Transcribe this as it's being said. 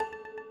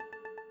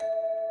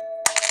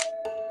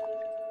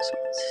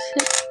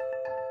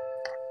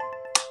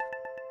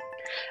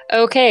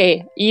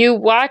Okay, you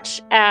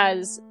watch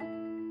as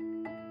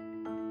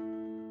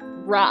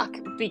rock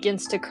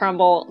begins to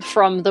crumble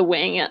from the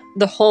wing,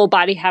 the whole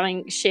body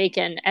having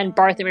shaken, and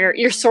Barthomir,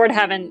 your sword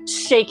having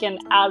shaken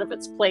out of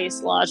its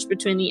place, lodged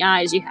between the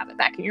eyes. You have it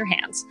back in your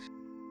hands.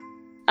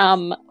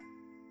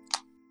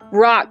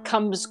 Rock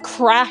comes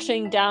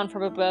crashing down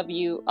from above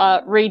you.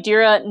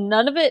 Rhaedyra,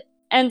 none of it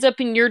ends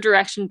up in your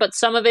direction, but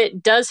some of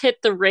it does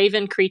hit the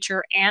raven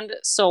creature and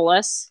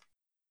Solus.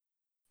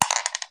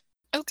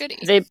 Oh, goody.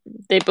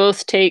 They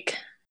both take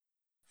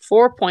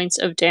 4 points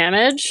of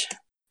damage.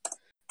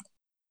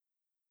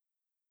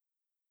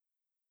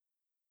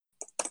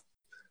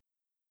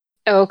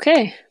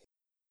 Okay.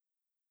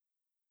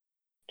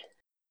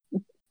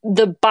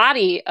 The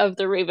body of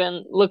the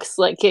raven looks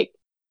like it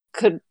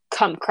could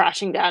come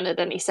crashing down at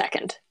any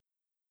second.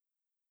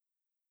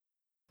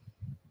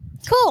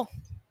 Cool.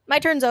 My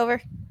turn's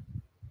over.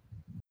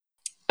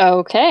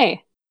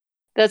 Okay.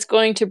 That's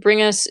going to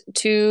bring us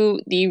to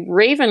the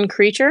raven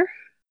creature.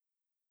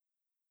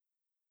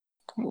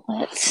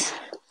 Let's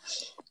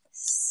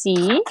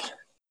see.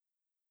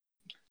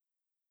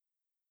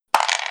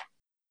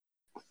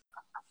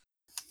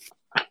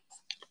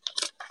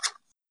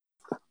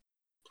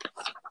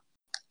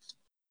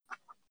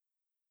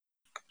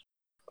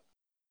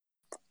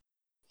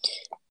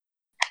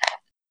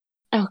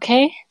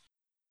 Okay.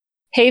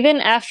 Haven,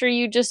 after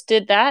you just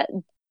did that,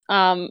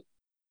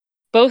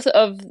 both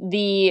of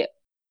the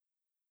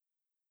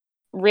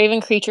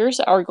raven creatures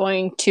are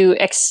going to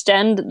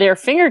extend their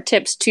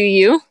fingertips to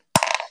you.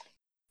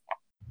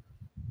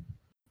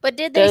 But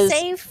did they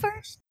save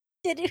first?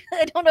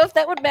 I don't know if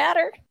that would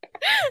matter.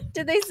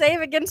 Did they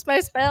save against my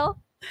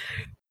spell?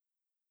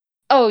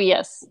 Oh,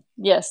 yes.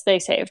 Yes, they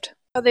saved.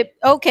 Oh,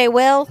 okay,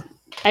 well.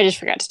 I just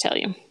forgot to tell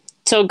you.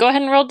 So go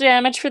ahead and roll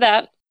damage for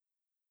that.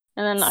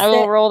 And then I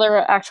will roll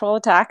their actual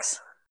attacks.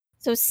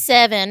 So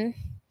 7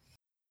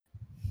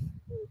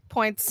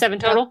 points. 7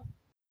 total?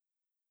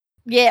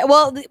 Yeah,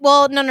 well,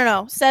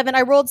 no. 7.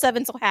 I rolled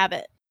 7, so have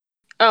it.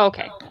 Oh,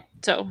 okay.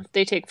 So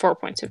they take 4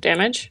 points of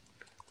damage.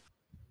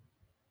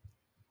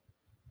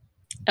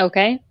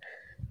 Okay.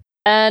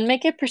 And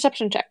make a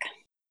perception check.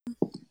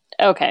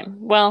 Okay,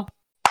 well.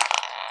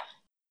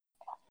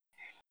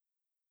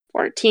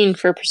 14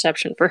 for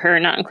perception for her,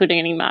 not including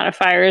any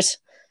modifiers.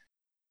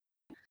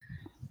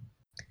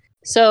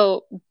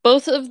 So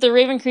both of the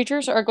raven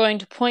creatures are going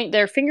to point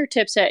their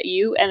fingertips at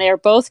you, and they are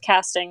both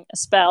casting a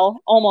spell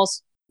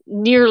almost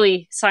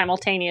nearly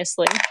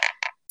simultaneously.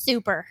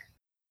 Super.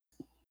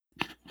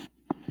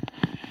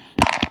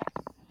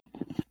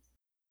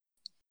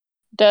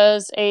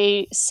 Does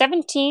a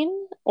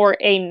 17 or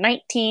a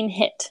 19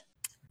 hit?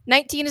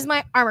 19 is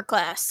my armor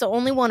class, so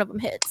only one of them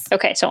hits.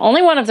 Okay, so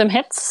only one of them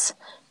hits.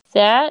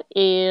 That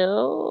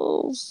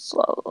is...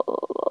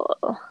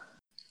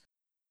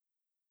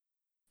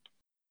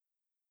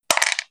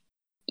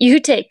 You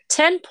take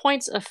 10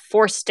 points of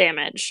force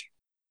damage.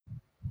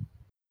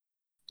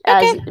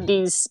 As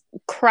these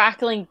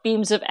crackling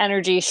beams of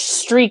energy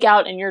streak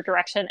out in your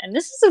direction. And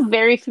this is a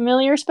very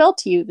familiar spell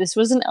to you. This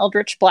was an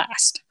Eldritch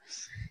Blast.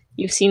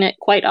 You've seen it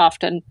quite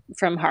often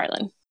from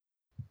Harlan.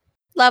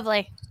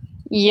 Lovely.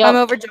 Yep. I'm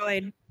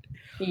overjoyed.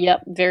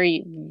 Yep,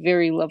 very,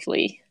 very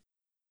lovely.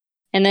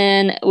 And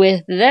then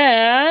with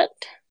that,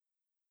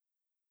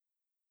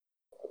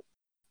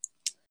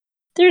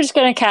 they're just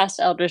going to cast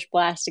Eldritch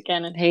Blast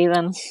again at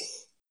Haven.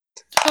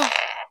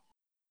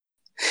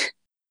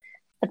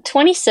 A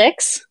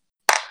 26.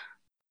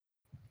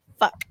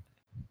 Fuck.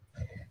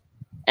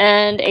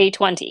 And a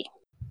 20.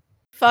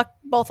 Fuck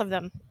both of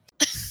them.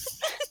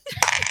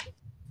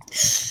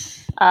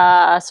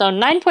 So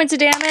 9 points of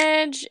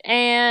damage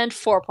and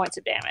 4 points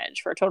of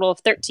damage for a total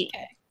of 13.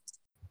 Okay.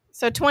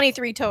 So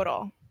 23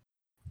 total.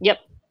 Yep.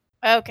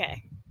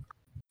 Okay.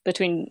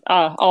 Between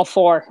all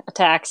 4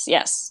 attacks,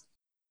 yes.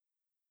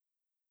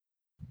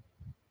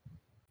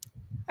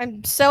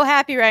 I'm so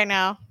happy right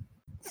now.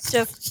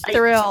 Just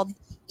thrilled.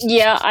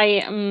 Yeah, I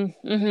am.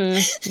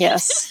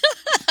 Yes.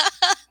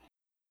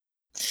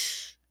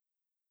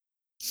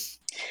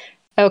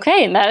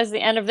 Okay, and that is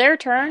the end of their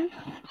turn.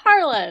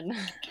 Harlan.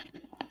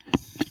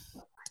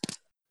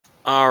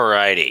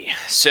 Alrighty.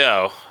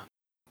 So,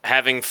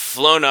 having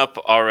flown up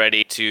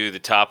already to the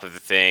top of the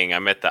thing,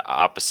 I'm at the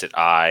opposite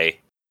eye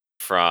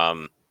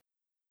from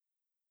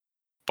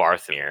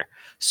Barthomir.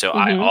 So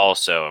I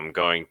also am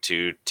going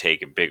to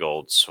take a big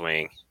old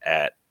swing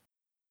at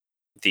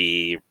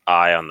the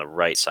eye on the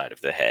right side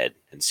of the head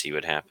and see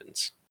what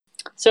happens.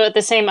 So at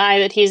the same eye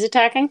that he's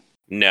attacking?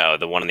 No,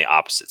 the one on the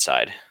opposite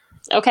side.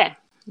 Okay.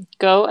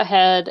 Go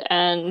ahead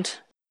and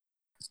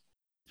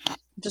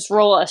just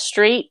roll a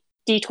straight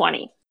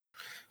d20.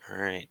 All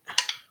right.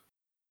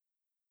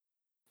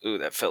 Ooh,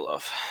 that fell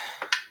off.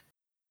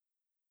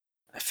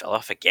 I fell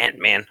off again,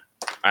 man.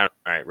 All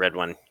right, red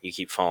one, you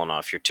keep falling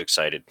off. You're too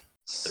excited.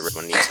 The red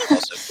one needs to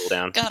also cool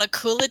down. Gotta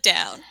cool it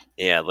down.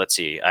 Yeah, let's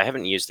see. I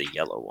haven't used the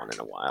yellow one in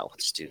a while.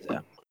 Let's do that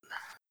one.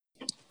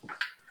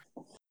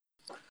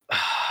 You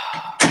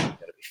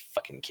gotta be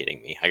fucking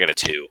kidding me. I got a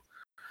 2.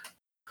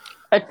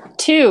 A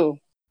 2.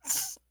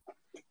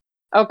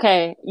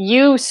 Okay,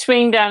 you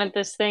swing down at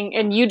this thing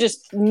and you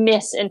just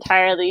miss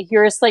entirely.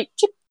 You're just like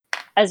chip,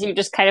 as you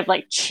just kind of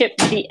like chip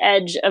the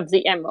edge of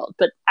the emerald,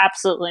 but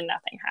absolutely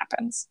nothing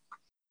happens.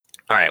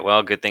 All right.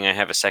 Well, good thing I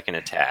have a second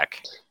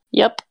attack.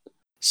 Yep.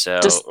 So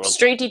Just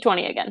straight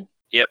D20 again.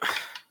 Yep.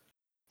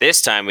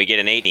 This time we get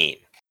an 18.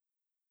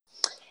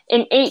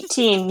 In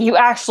 18, you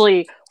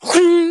actually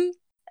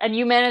and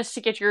you manage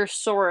to get your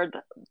sword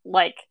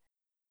like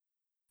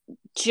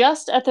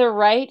just at the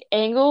right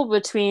angle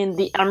between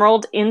the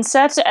emerald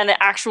inset and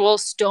the actual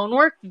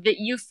stonework that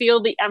you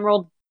feel the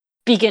emerald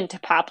begin to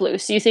pop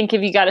loose. You think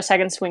if you got a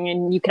second swing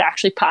in, you could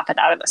actually pop it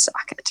out of the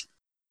socket.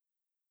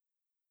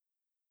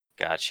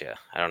 Gotcha.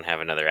 I don't have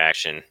another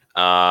action.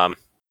 Let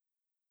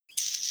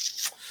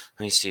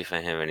me see if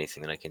I have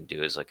anything that I can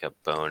do as like a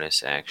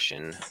bonus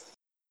action.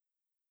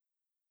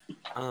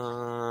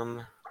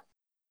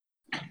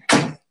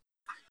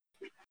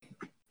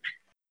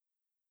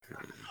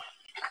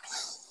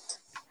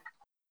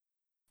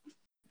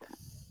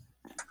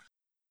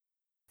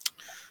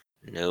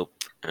 Nope,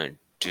 I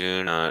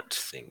do not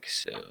think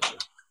so.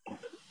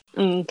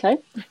 Okay.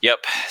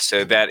 Yep,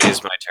 so that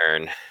is my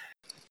turn.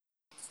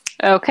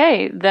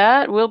 Okay,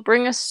 that will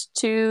bring us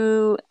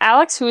to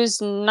Alex, who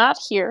is not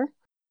here.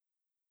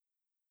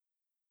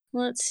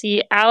 Let's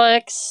see,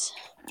 Alex.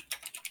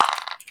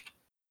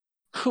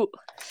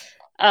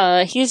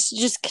 He's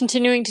just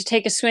continuing to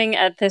take a swing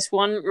at this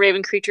one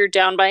raven creature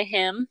down by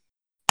him.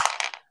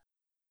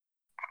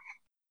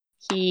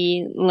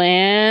 He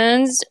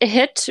lands a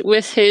hit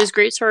with his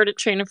greatsword at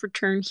Chain of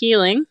Return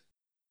Healing.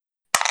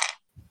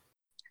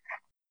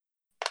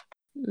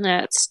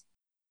 That's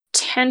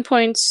 10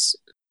 points.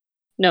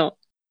 No.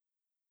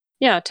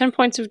 Yeah, 10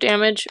 points of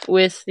damage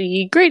with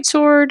the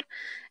greatsword,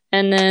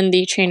 and then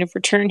the Chain of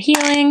Return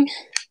Healing.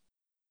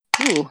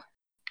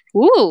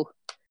 Ooh.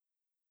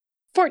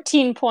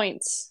 14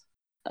 points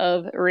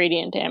of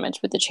radiant damage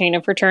with the Chain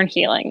of Return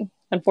Healing.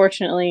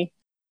 Unfortunately,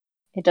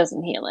 it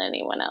doesn't heal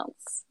anyone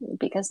else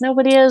because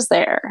nobody is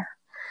there.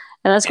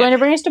 And that's going to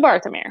bring us to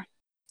Barthamir.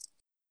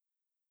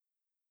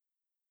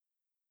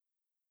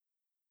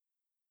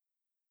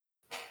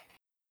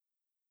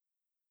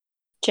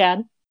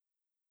 Chad?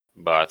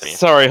 Barthamir.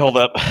 Sorry, hold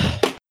up.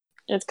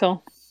 It's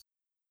cool.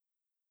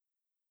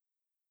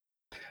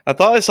 I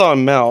thought I saw a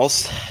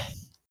mouse.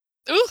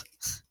 Ooh.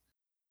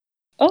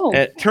 Oh.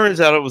 And it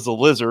turns out it was a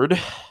lizard,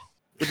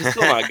 which is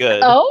still not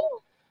good.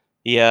 Oh?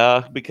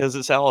 Yeah, because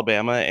it's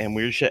Alabama and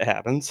weird shit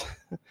happens.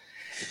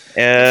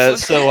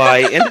 So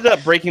I ended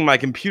up breaking my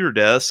computer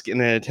desk in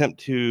an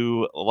attempt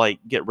to,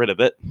 get rid of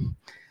it.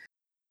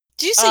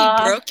 Did you say you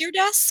broke your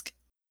desk?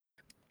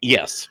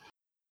 Yes.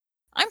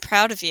 I'm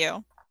proud of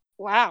you.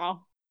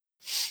 Wow.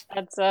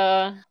 That's,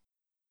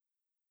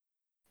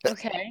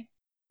 okay.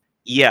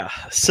 Yeah,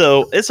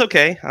 so it's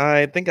okay.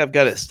 I think I've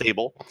got it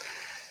stable.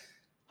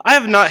 I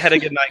have not had a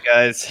good night,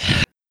 guys.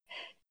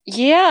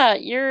 Yeah,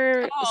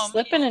 you're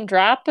slipping and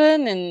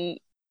dropping and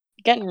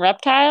getting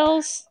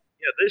reptiles.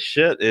 Yeah, this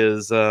shit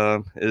is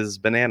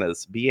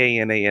bananas.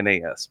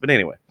 BANANAS. But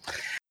anyway.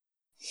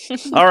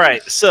 All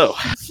right, so.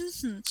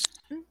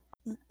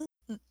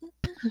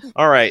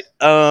 All right.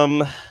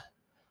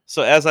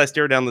 So as I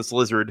stare down this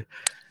lizard,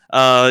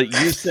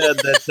 you said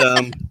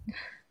that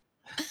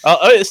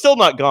it's still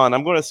not gone.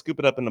 I'm going to scoop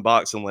it up in the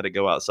box and let it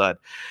go outside.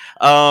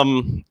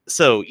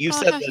 So you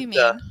said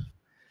that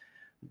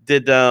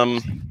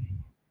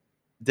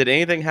did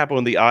anything happen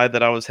with the eye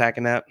that I was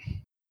hacking at?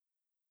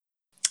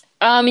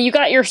 You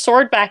got your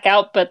sword back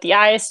out, but the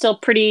eye is still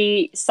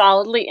pretty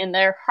solidly in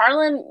there.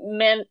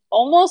 Harlan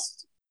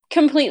almost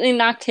completely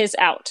knocked his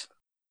out.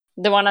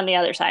 The one on the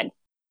other side.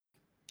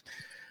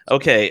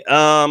 Okay,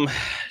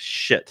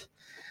 shit.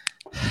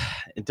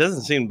 It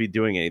doesn't seem to be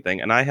doing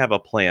anything, and I have a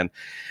plan.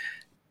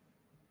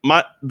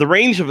 The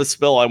range of a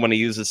spell I want to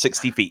use is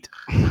 60 feet.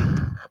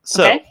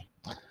 So,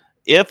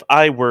 if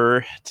I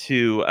were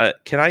to...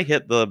 can I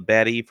hit the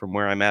baddie from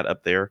where I'm at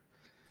up there?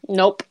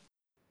 Nope.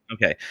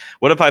 Okay.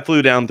 What if I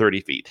flew down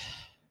 30 feet?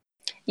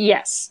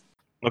 Yes.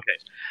 Okay.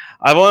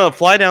 I want to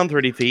fly down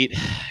 30 feet,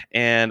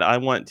 and I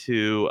want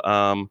to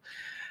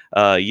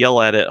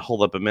yell at it.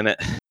 Hold up a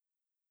minute.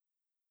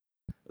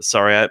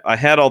 Sorry, I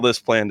had all this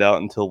planned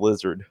out until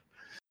Lizard.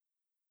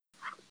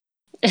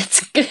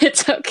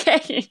 It's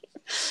okay.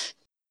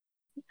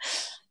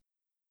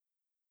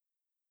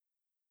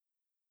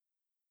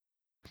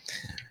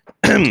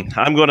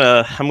 I'm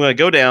gonna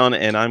go down,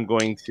 and I'm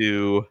going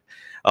to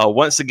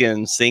once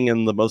again sing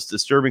in the most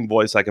disturbing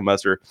voice I can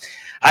muster.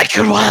 I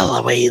could while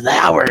away the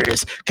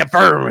hours,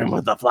 confirm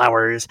with the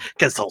flowers,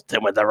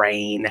 consulting with the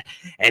rain,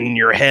 and in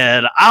your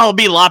head I'll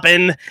be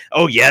lopping.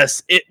 Oh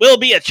yes, it will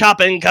be a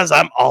chopping, cause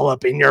I'm all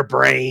up in your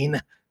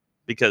brain.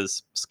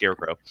 Because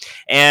Scarecrow.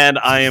 And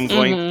I am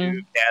going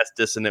to cast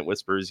Dissonant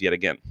Whispers yet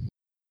again.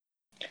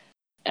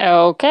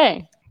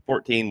 Okay.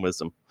 14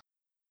 wisdom.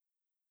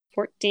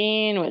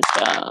 14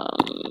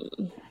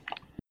 wisdom.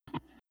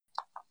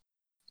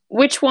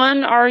 Which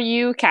one are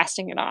you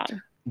casting it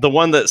on? The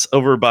one that's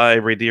over by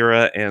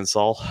Rhaenyra and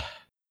Saul.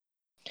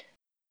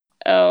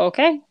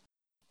 Okay.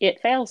 It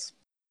fails.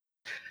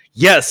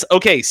 Yes.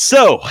 Okay.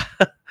 So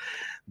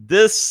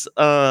this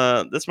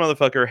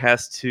motherfucker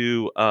has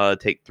to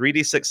take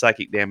 3d6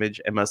 psychic damage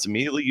and must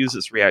immediately use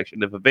its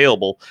reaction, if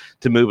available,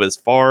 to move as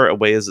far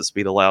away as its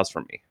speed allows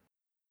from me.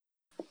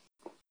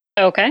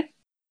 Okay.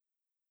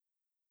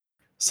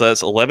 So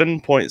that's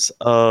 11 points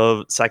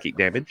of psychic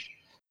damage.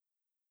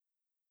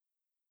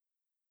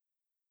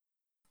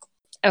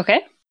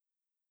 Okay.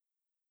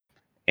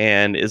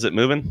 And is it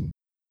moving?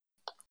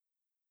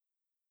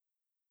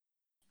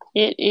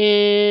 It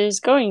is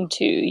going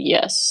to,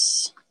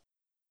 yes.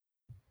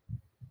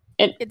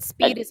 Its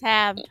speed is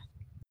halved.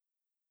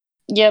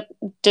 Yep.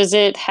 Does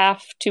it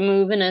have to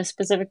move in a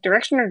specific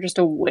direction or just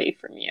away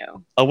from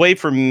you? Away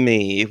from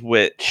me,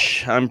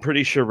 which I'm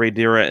pretty sure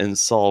Rhaenyra and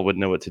Saul would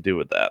know what to do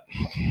with that.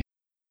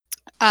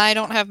 I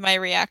don't have my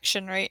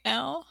reaction right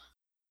now.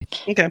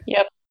 Okay.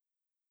 Yep.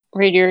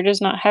 Rhaenyra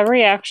does not have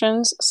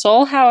reactions.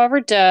 Soul, however,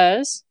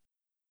 does.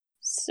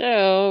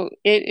 So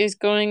it is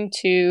going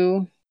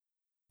to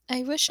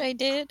I wish I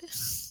did.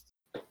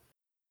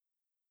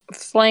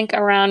 flank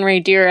around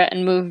Rhaenyra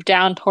and move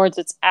down towards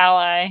its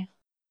ally.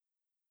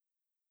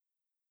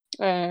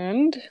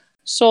 And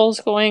Soul's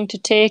going to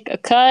take a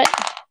cut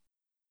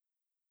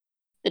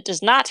that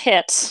does not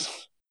hit.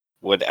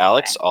 Would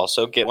Alex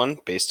also get one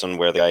based on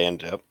where the guy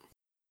ended up?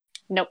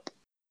 Nope.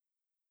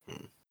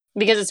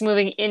 Because it's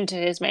moving into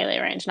his melee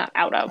range, not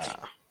out of.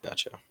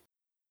 Gotcha.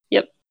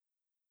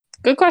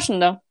 Good question,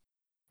 though.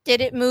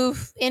 Did it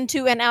move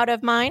into and out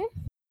of mine?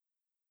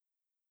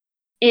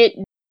 It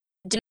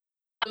did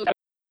not move out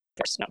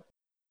first, no.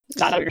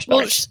 Not out of your spell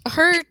Well, range.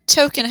 her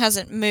token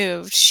hasn't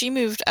moved. She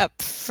moved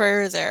up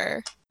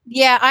further.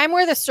 Yeah, I'm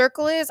where the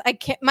circle is. I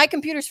can't. My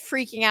computer's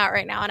freaking out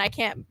right now, and I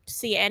can't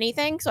see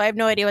anything, so I have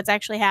no idea what's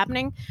actually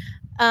happening.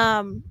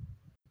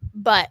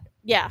 But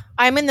yeah,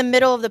 I'm in the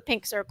middle of the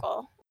pink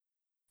circle.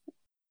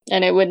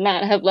 And it would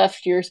not have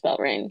left your spell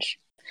range.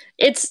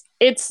 It's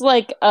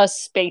like a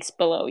space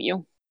below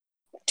you.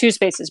 2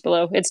 spaces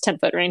below. It's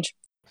 10-foot range.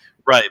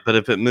 Right, but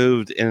if it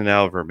moved in and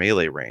out of her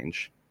melee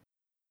range.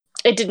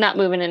 It did not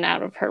move in and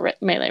out of her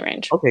melee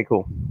range. Okay,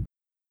 cool.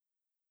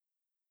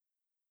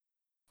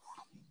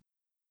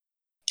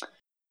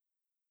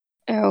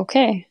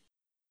 Okay.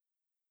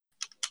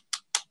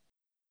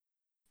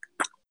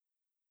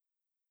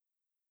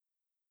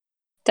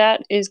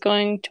 That is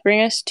going to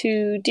bring us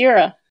to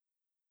Dira.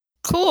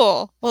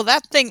 Cool. Well,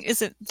 that thing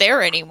isn't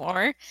there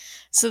anymore.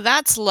 So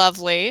that's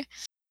lovely.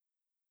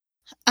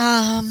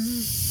 Oh,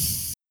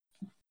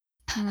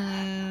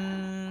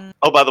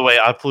 by the way,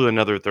 I flew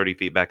another 30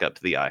 feet back up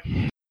to the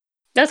eye.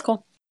 That's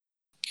cool.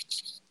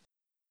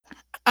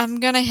 I'm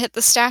gonna hit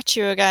the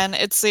statue again.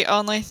 It's the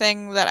only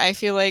thing that I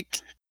feel like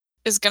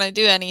is gonna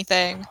do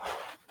anything.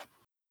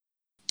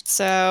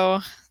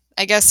 So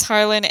I guess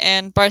Harlan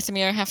and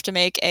Barthomir have to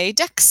make a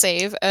dex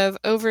save of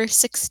over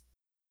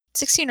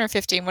 16 or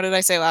 15. What did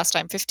I say last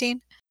time?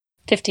 15?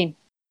 15.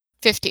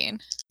 15.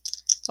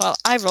 Well,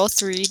 I roll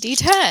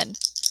 3d10.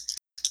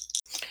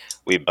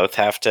 We both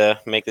have to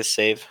make this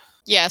save?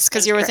 Yes,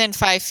 because That's you're correct. within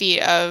 5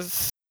 feet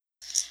of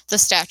the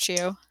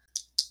statue.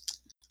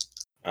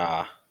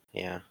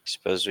 Yeah, I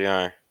suppose we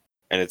are.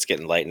 And it's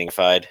getting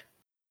lightning-fied.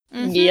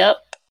 Mhm. Yep.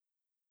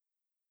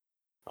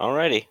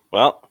 Alrighty.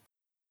 Well,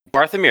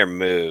 Barthomir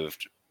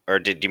moved. Or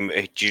did you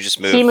just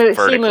move He moved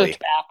vertically?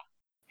 back.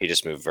 He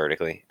just moved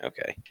vertically?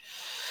 Okay.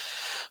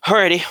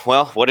 Alrighty.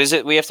 Well, what is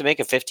it we have to make?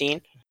 A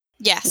 15?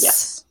 Yes.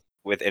 Yes.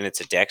 And it's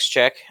a dex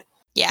check?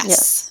 Yes.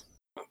 Yes.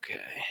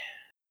 Okay.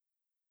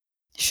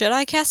 Should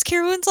I cast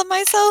Cure Wounds on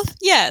myself?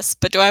 Yes.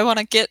 But do I want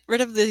to get rid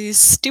of these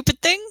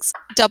stupid things?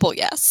 Double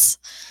yes.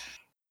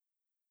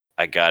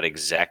 I got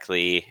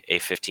exactly a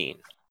 15.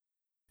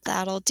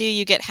 That'll do.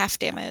 You get half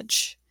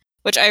damage.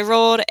 Which I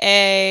rolled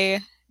a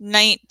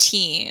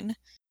 19.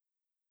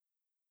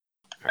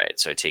 Alright,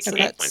 so I take So 8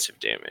 that's- points of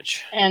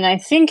damage. And I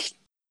think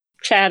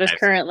Chad is I've-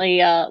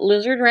 currently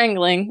lizard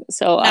wrangling,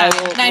 so I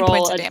will 9 roll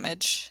points of a...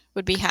 damage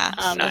would be half.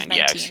 of 9, 19.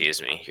 yeah,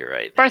 excuse me. You're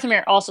right.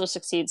 Barthomir also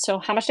succeeds. So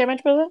how much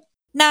damage was it?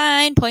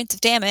 9 points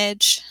of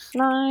damage.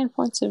 9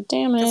 points of Because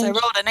I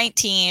damage. rolled a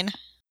 19.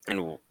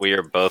 And we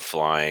are both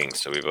flying,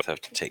 so we both have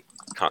to take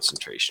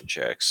concentration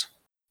checks.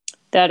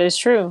 That is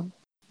true.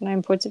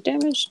 9 points of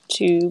damage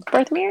to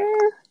Barthomir.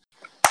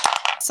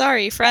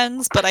 Sorry,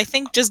 friends, but I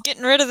think just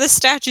getting rid of this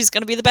statue is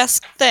going to be the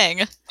best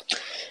thing.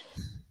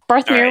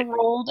 Barthomir Alright.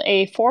 rolled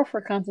a 4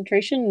 for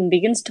concentration and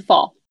begins to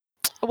fall.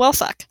 Well,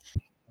 fuck.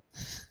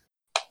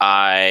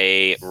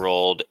 I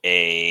rolled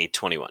a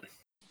 21.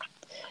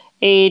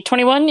 A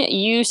 21,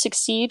 you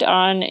succeed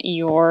on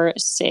your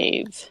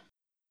save.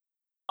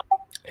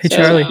 Hey, So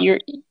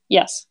Charlie.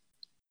 Yes.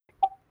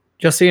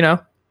 Just so you know,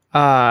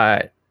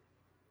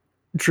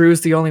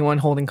 Drew's the only one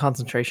holding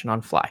concentration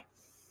on Fly.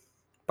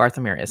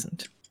 Barthomir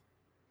isn't.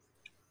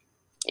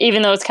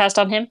 Even though it's cast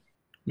on him?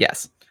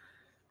 Yes.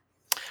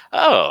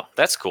 Oh,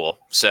 that's cool.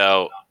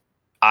 So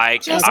I'm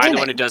Just the kidding.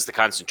 one who does the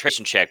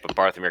concentration check, but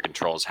Barthomir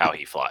controls how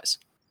he flies.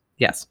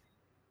 Yes.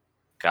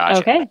 Gotcha.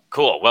 Okay.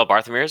 Cool. Well,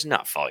 Barthomir is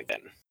not falling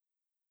then.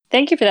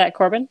 Thank you for that,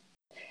 Corbin.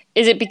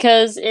 Is it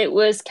because it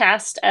was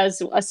cast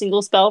as a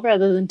single spell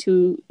rather than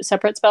two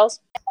separate spells?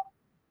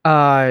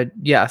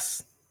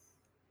 Yes.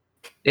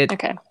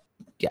 Okay.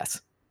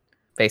 Yes.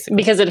 Basically.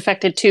 Because it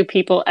affected two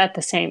people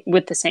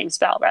with the same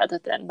spell rather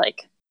than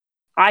like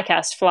I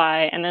cast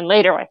fly and then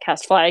later I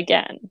cast fly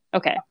again.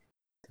 Okay.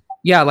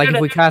 Yeah, like if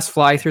we cast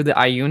fly through the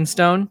Ioun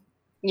stone.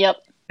 Yep.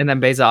 And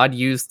then Bezod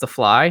used the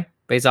fly,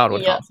 Bezod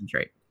would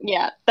concentrate.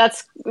 Yeah,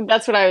 that's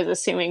what I was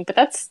assuming, but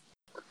that's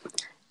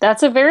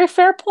a very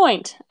fair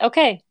point.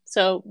 Okay,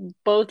 so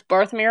both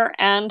Barthomir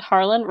and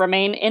Harlan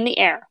remain in the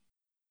air.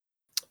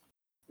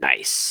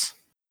 Nice.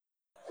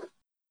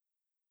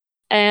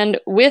 And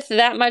with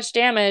that much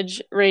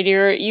damage,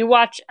 Radier, you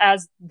watch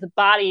as the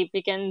body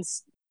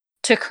begins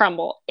to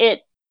crumble.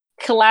 It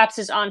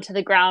collapses onto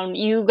the ground.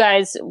 You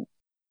guys,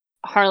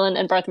 Harlan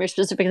and Barthomir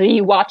specifically,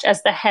 you watch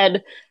as the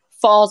head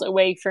falls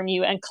away from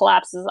you and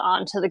collapses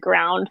onto the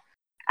ground.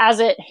 As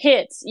it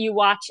hits, you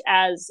watch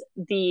as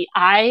the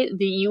eye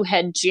that you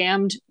had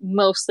jammed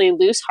mostly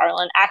loose,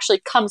 Harlan, actually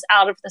comes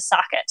out of the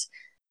socket.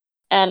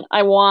 And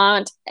I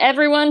want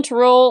everyone to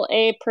roll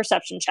a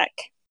perception check.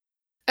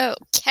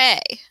 Okay.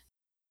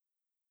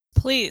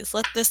 Please,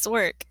 let this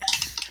work.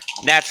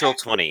 Natural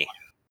 20.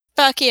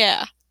 Fuck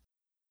yeah.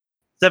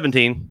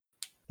 17.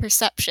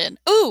 Perception.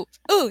 Ooh,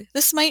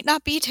 this might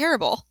not be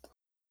terrible.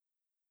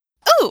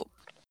 Ooh.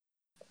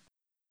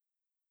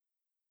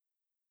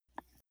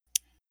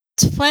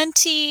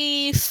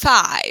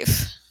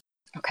 25.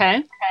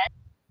 Okay.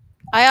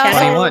 I also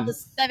 21. rolled a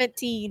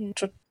 17.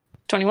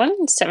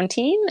 21,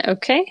 17,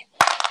 okay.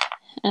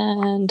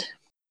 And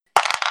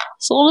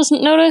Soul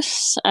doesn't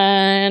notice,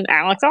 and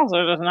Alex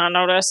also does not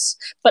notice.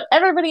 But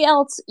everybody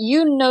else,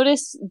 you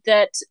notice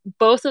that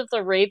both of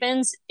the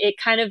ravens, you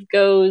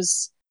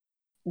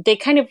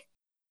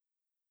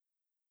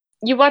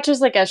watch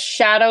as like a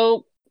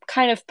shadow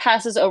kind of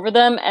passes over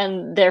them,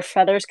 and their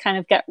feathers kind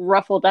of get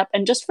ruffled up,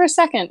 and just for a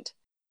second,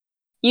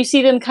 you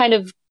see them kind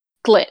of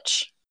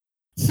glitch.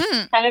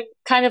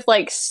 Kind of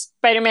like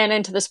Spider-Man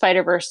Into the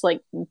Spider-Verse,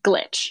 like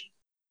glitch.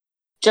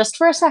 Just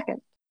for a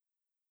second.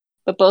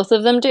 But both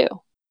of them do.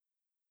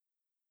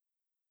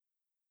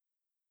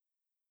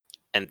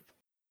 And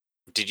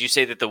did you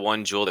say that the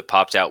one jewel that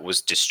popped out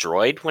was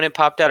destroyed when it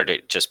popped out, or did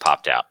it just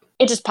popped out?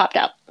 It just popped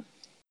out.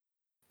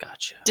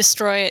 Gotcha.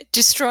 Destroy it.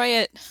 Destroy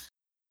it.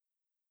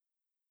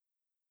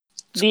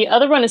 The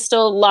other one is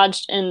still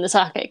lodged in the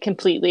socket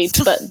completely,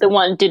 but the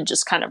one did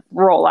just kind of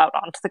roll out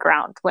onto the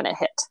ground when it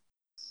hit.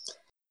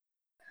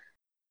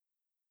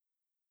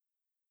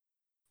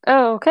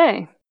 Oh,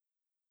 okay.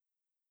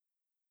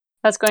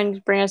 That's going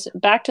to bring us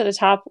back to the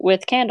top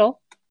with Candle.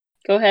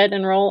 Go ahead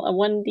and roll a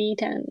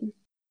 1d10.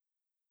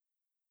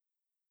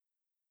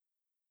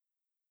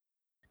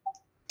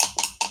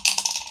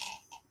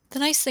 The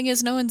nice thing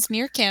is no one's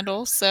near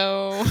Candle,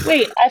 so...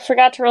 Wait, I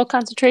forgot to roll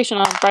concentration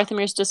on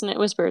Barthomir's Dissonant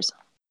Whispers.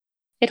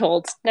 It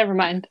holds. Never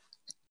mind.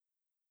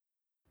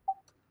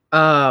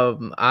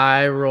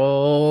 I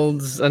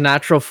rolled a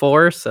natural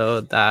 4,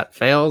 so that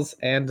fails,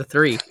 and a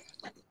 3.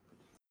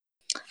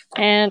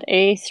 And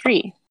a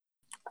 3.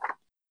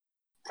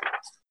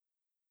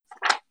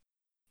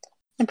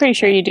 I'm pretty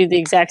sure you do the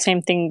exact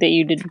same thing that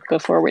you did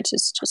before, which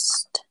is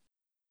just...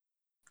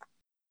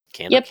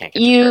 Candle can't get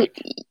the break.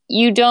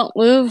 You don't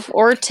move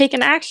or take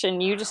an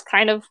action. You just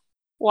kind of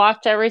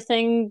watch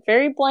everything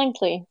very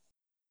blankly.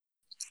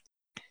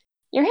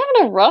 You're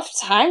having a rough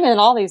time in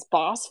all these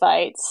boss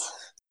fights.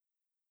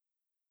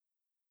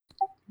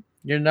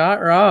 You're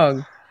not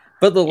wrong.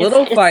 But the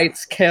little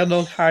fights,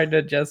 Candle kind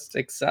of just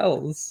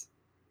excels.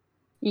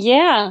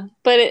 Yeah,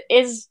 but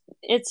it's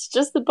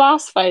just the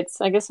boss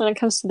fights. I guess when it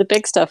comes to the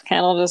big stuff,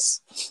 Candle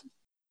just...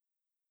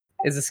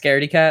 Is a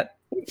scaredy cat?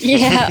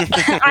 Yeah.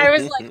 I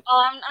was like,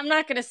 oh, I'm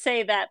not going to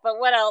say that, but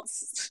what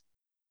else?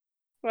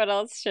 What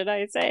else should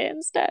I say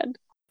instead?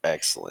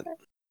 Excellent.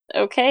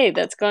 Okay,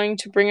 that's going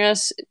to bring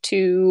us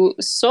to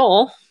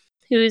Soul,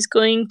 who is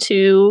going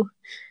to...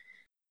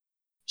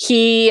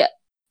 He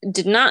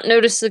did not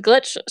notice the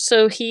glitch,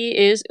 so he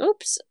is...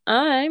 Oops,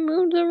 I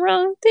moved the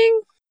wrong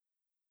thing.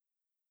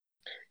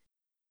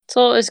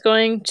 Soul is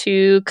going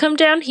to come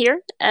down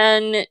here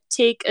and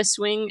take a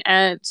swing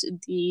at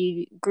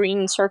the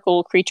green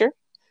circle creature.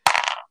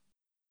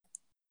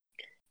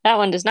 That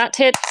one does not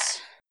hit.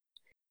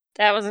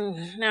 That was a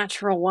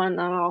natural one.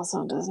 That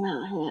also does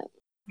not hit.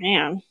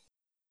 Man.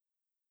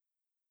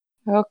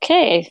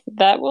 Okay,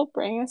 that will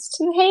bring us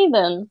to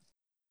Haven.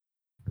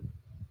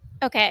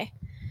 Okay.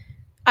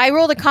 I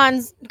rolled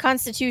a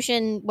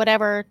constitution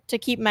whatever to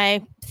keep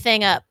my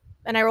thing up.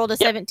 And I rolled a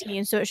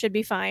 17, so it should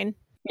be fine.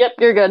 Yep,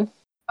 you're good.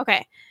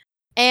 Okay.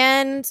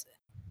 And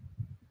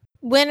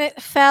when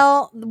it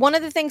fell, one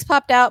of the things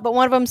popped out, but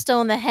one of them's still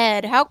in the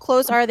head. How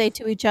close are they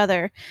to each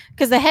other?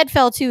 Because the head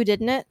fell too,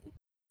 didn't it?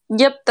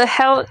 Yep, the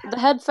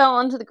head fell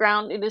onto the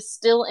ground. It is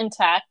still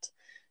intact,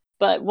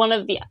 but one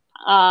of the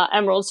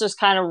emeralds just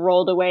kind of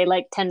rolled away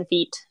like 10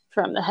 feet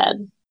from the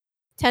head.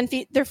 10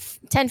 feet? They're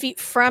 10 feet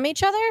from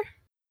each other?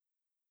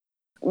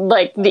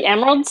 Like the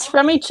emeralds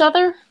from each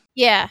other?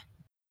 Yeah.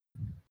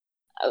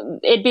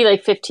 It'd be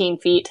like 15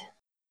 feet.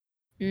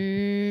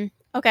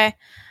 Okay.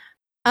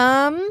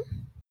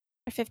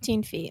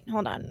 15 feet.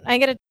 Hold on. I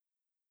get a.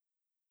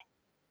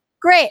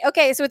 Great.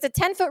 Okay, so it's a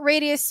 10-foot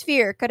radius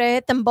sphere. Could I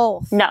hit them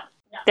both? No,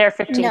 they're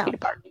 15 No. feet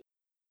apart.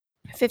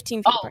 15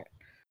 feet apart.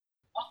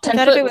 10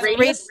 thought if foot it was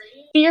radius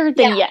sphere,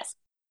 then Yeah.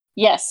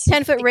 yes.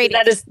 10-foot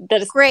radius.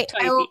 That is Great.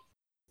 20 I will. feet.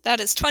 That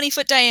is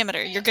 20-foot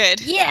diameter. You're good.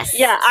 Yes.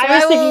 Yeah, So I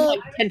was thinking will- like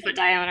 10-foot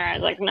diameter. I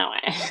was like, no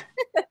way.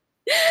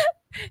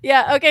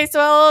 Yeah. Okay. So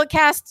I'll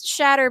cast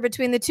Shatter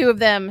between the two of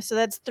them. So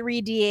that's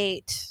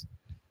 3d8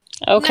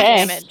 Okay.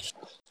 damage.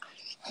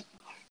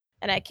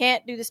 And I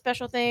can't do the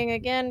special thing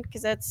again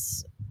because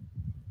that's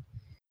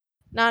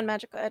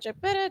non-magical edge. All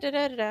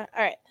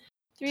right.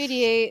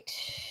 3d8.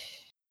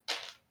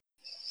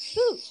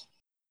 Ooh.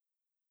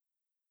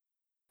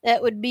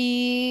 That would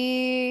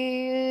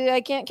be,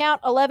 I can't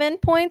count, 11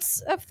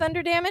 points of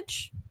thunder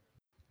damage.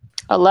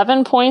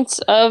 11 points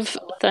of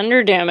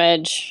thunder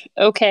damage.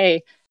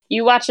 Okay.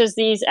 You watch as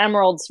these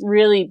emeralds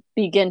really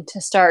begin to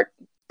start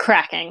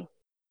cracking.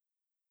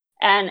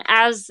 And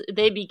as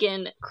they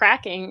begin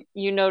cracking,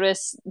 you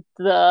notice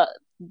the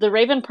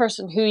raven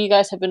person who you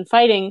guys have been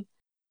fighting,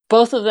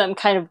 both of them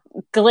kind of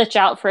glitch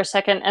out for a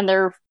second and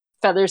their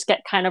feathers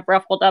get kind of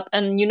ruffled up.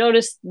 And you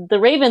notice the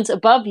ravens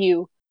above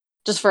you,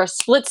 just for a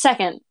split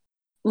second,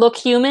 look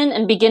human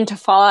and begin to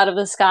fall out of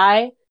the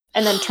sky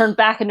and then turn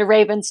back into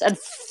ravens and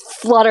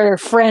flutter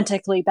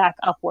frantically back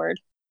upward.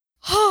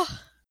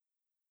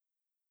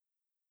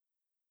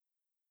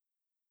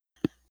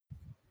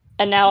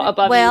 And now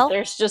above Well, you,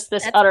 there's just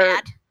this That's utter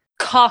bad.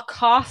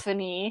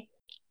 cacophony,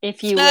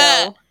 if you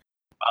will,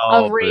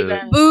 Oh, of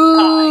ravens. Boo.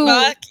 cawing.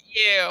 Fuck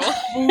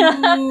you.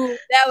 Ooh,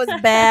 that was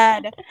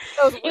bad.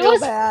 That was It real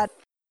was- bad.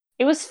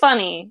 It was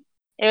funny.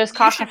 It was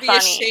You should be cacophony.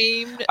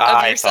 ashamed of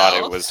I yourself.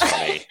 thought it was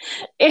funny.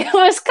 It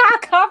was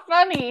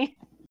cacophony.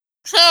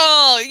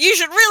 Oh, you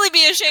should really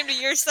be ashamed of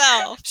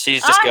yourself.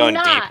 She's just I'm going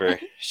not. deeper.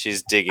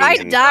 She's digging. I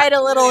in. died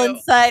a little Ew.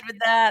 inside with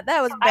that.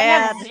 That was I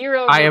bad. have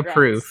zero I regrets.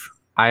 approve.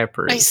 I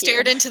approve. I Thank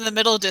stared you. into the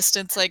middle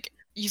distance like,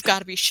 you've got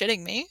to be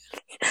shitting me.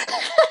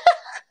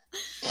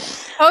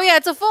 Oh yeah,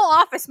 it's a full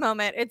office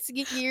moment. It's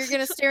you're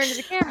gonna stare into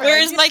the camera. Where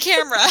is my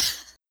camera?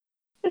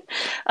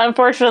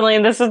 Unfortunately,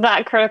 this is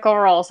not Critical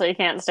Role, so you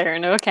can't stare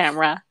into a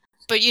camera.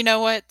 But you know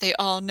what? They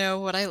all know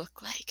what I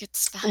look like.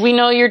 It's fine. We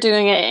know you're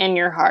doing it in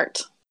your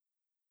heart.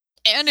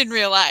 And in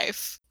real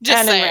life. Just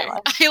And in saying. real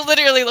life. I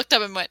literally looked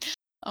up and went,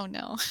 oh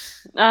no.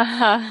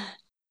 Uh-huh.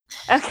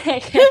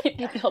 Okay.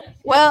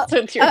 Well, So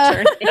it's your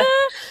turn.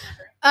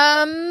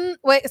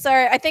 wait,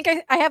 sorry. I think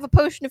I have a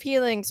potion of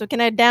healing, so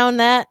can I down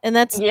that? And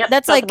that's Yep,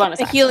 that's that's a like bonus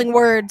a action. healing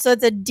word, so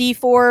it's a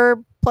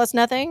D4 plus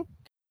nothing.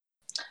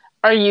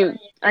 Are you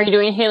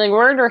doing a healing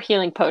word or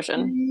healing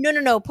potion?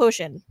 No,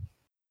 potion.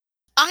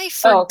 I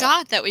Oh,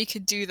 forgot that we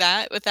could do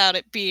that without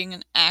it being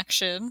an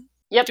action.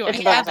 Yep. Do I it's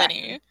a bonus have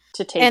action any?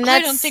 to take? And I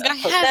that's- don't think I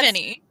potion. have that's-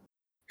 any.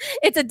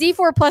 It's a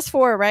D4 plus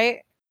 4, right?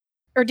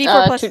 Or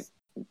D4 plus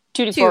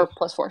 2d4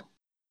 plus 4.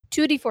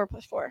 2D4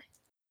 plus 4.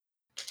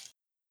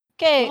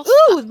 Okay.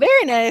 Well, Ooh,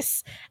 very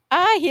nice.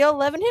 I heal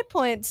 11 hit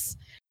points.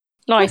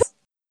 Nice.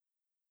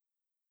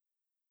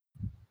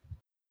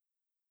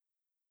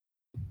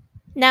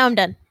 Now I'm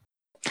done.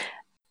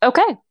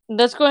 Okay,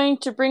 that's going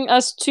to bring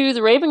us to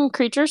the raven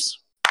creatures.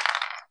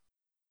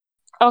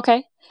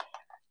 Okay.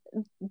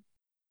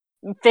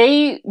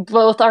 They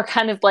both are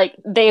kind of like,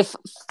 they've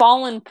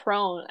fallen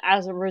prone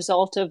as a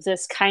result of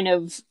this kind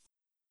of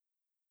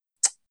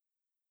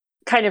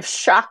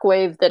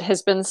shockwave that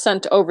has been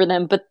sent over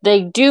them, but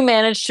they do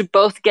manage to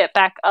both get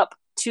back up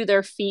to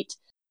their feet.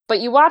 But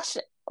you watch,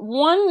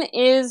 one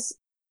is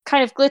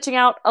kind of glitching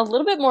out a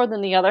little bit more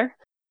than the other.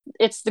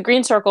 It's the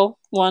green circle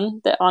one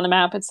that on the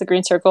map. It's the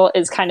green circle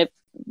is kind of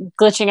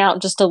glitching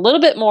out just a little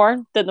bit more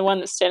than the one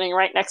that's standing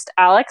right next to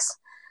Alex.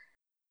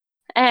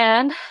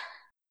 And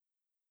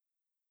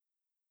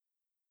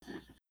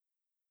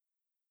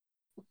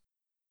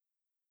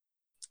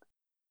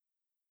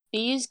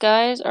these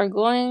guys are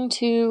going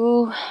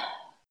to... God,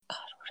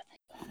 what are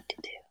they going to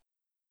do?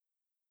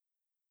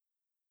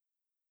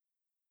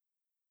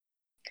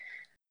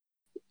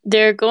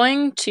 They're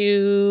going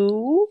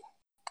to...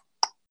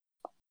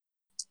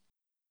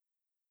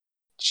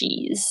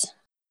 Jeez.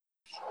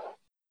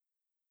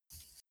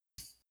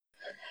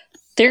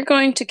 They're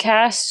going to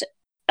cast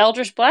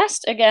Eldritch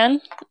Blast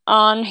again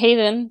on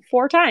Haven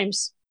 4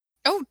 times.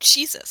 Oh,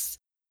 Jesus.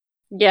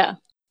 Yeah.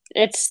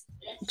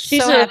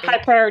 She's So a happy. high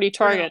priority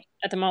target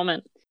at the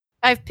moment.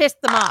 I've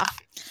pissed them off.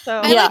 So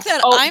I Yeah. like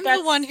that Oh, I'm the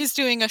that's- one who's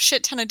doing a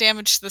shit ton of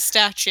damage to the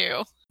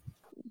statue.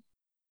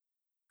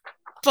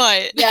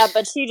 But Yeah,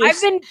 but she just...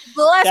 I've been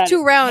the last Got 2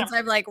 it. rounds.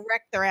 I've like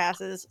wrecked their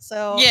asses.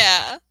 So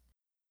yeah.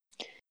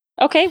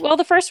 Okay, well,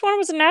 the first one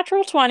was a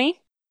natural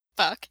 20.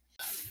 Fuck.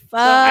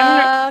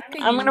 fuck.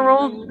 I'm gonna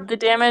roll the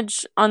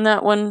damage on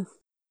that one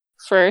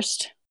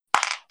first.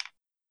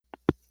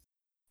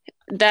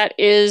 That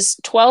is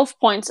 12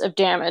 points of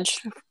damage,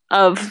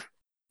 of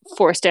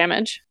force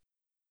damage.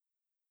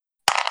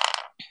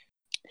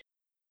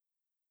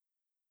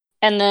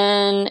 And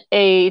then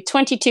a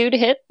 22 to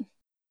hit.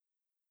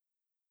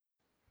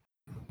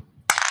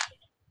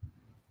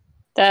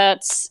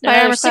 That's My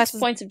another armor 6 class is-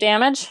 points of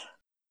damage.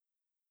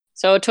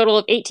 So a total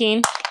of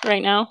 18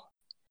 right now.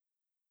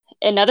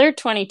 Another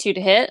 22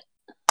 to hit.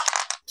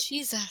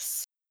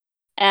 Jesus.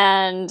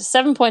 And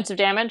 7 points of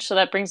damage, so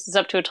that brings us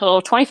up to a total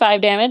of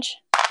 25 damage.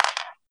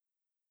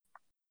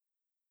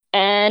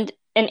 And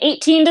an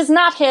 18 does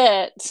not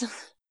hit.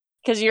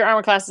 Because your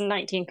armor class is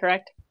 19,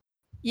 correct?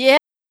 Yeah.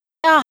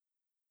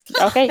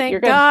 Okay, Thank you're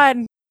good. God.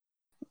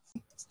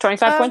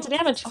 25 points of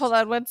damage. Hold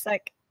on 1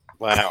 sec.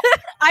 Wow.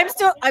 I'm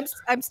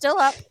still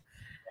up.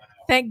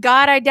 Thank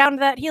God I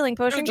downed that healing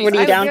potion. What are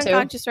you I down would be to?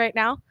 unconscious right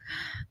now.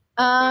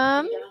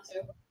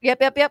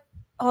 Yep.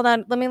 Hold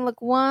on. Let me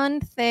look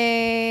one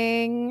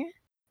thing.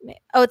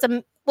 Oh, it's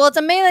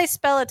a melee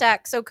spell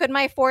attack. So could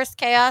my forced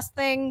chaos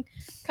thing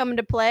come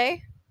into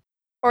play?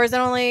 Or is it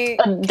only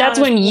That's count as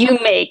when you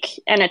one? make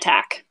an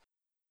attack.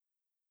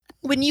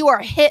 When you are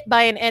hit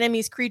by an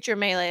enemy's creature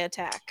melee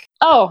attack.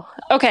 Oh,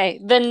 okay.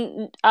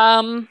 Then,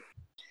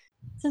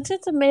 since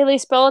it's a melee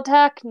spell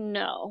attack,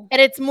 no.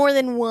 And it's more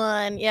than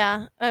one.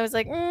 Yeah. I was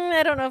like,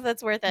 I don't know if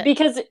that's worth it.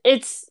 Because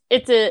it's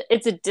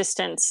a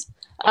distance.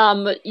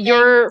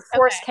 Your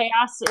force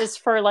chaos is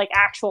for like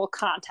actual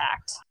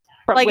contact.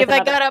 Like with if I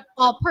another- got up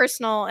all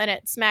personal and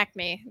it smacked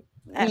me.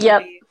 that would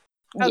Yep. be-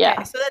 Okay,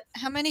 Yeah. so that's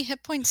How many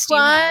hit points do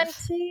you have?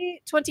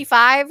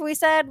 25, we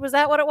said? Was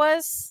that what it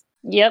was?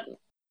 Yep.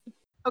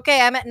 Okay,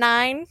 I'm at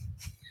 9.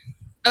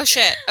 Oh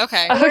shit.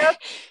 Okay.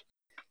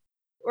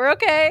 We're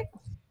okay.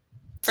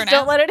 For Just now.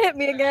 don't let it hit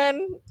me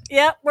again.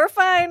 Yep, we're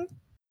fine.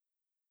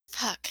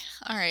 Fuck.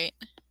 All right.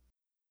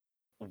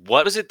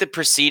 What was it that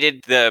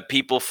preceded the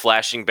people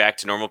flashing back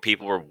to normal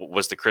people? Or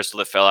was the crystal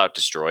that fell out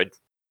destroyed?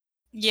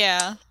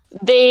 Yeah.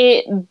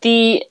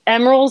 The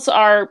emeralds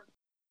are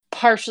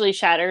partially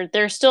shattered.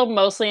 They're still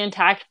mostly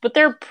intact, but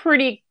they're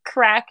pretty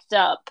cracked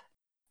up.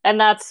 And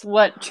that's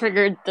what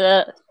triggered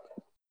the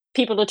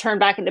people to turn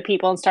back into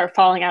people and start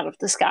falling out of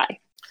the sky.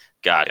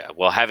 Gotcha.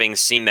 Well, having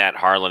seen that,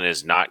 Harlan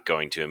is not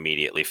going to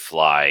immediately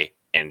fly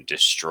and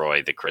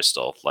destroy the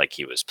crystal like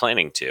he was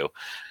planning to,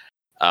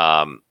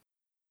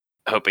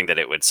 hoping that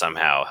it would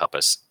somehow help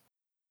us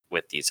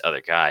with these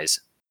other guys.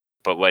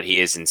 But what he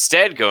is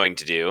instead going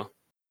to do,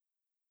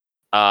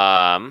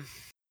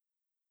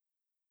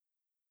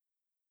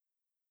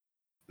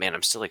 man,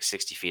 I'm still like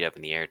 60 feet up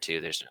in the air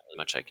too. There's not really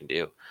much I can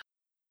do.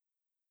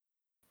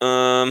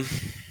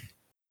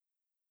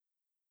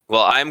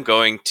 Well, I'm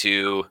going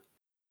to.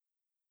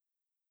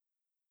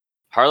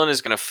 Harlan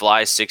is going to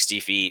fly 60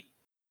 feet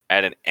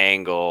at an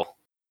angle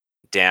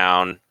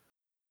down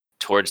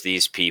towards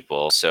these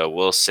people. So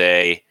we'll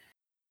say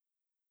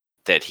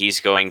that he's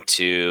going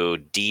to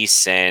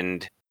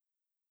descend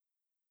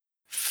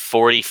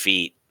 40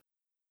 feet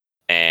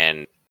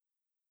and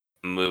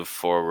move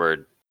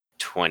forward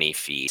 20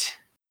 feet.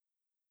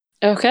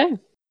 Okay.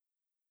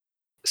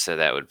 So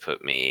that would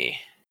put me.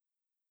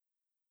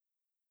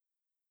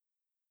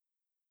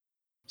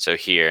 So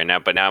here now,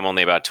 but now I'm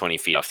only about 20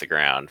 feet off the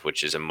ground,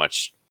 which is a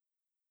much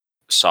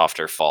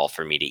softer fall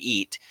for me to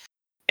eat.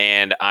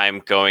 And I'm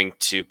going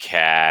to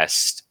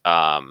cast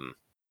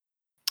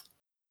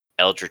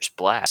Eldritch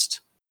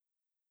Blast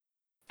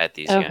at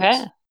these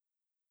guys.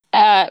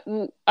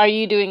 Okay. Are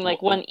you doing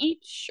like one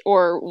each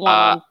or one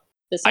on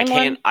the same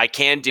one? I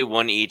can do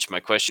one each.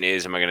 My question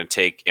is, am I going to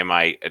take?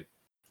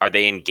 Are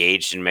they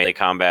engaged in melee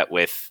combat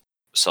with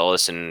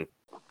Solus and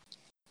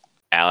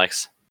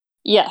Alex?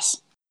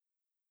 Yes.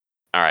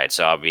 All right,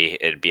 so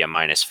it'd be a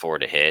 -4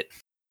 to hit.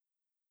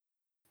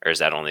 Or is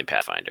that only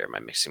Pathfinder? Am I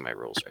mixing my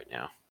rules right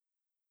now?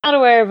 Not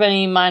aware of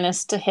any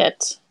minus to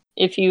hit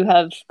if you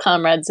have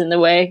comrades in the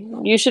way.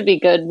 You should be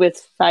good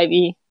with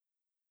 5e.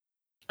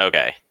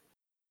 Okay.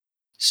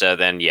 So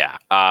then, yeah.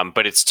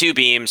 But it's 2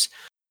 beams.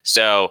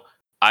 So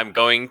I'm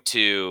going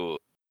to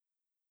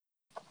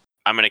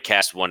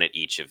cast one at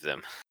each of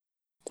them.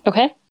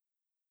 Okay.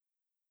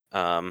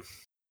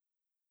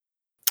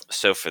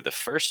 So for the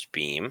first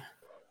beam,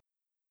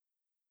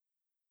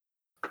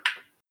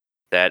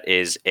 that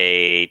is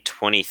a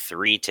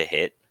 23 to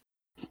hit.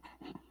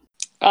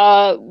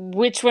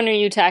 Which one are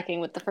you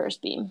attacking with the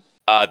first beam?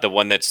 The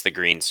one that's the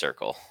green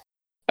circle.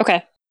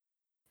 Okay.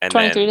 And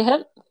 23 to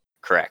hit.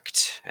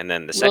 Correct. And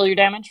then the second. Roll your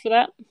damage for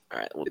that. All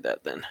right, we'll do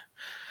that then.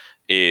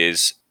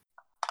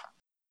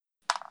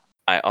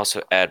 I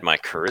also add my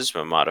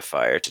charisma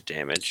modifier to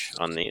damage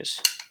on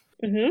these.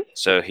 Mm-hmm.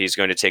 So he's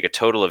going to take a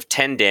total of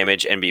 10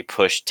 damage and be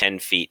pushed 10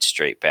 feet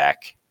straight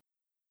back.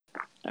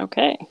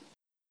 Okay.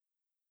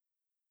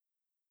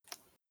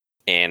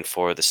 And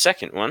for the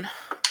second one,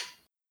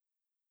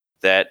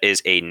 that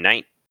is a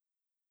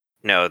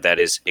that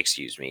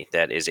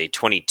is a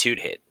 22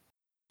 to hit.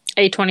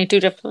 A 22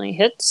 definitely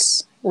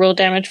hits. Roll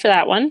damage for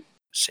that one.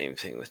 Same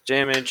thing with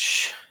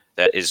damage.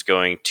 That is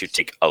going to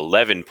take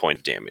 11 points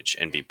of damage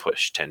and be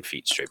pushed 10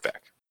 feet straight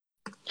back.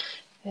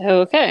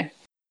 Okay.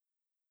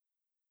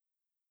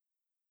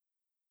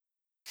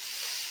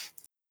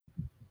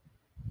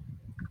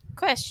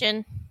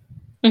 Question.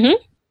 Mhm.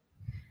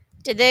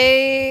 Did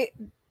they...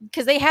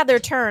 Because they had their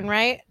turn,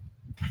 right?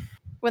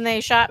 When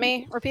they shot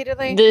me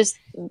repeatedly?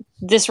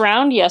 This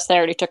round, yes, they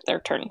already took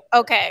their turn.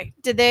 Okay.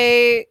 Did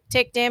they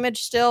take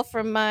damage still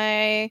from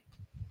my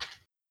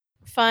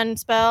fun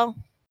spell?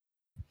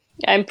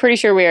 I'm pretty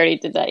sure we already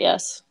did that,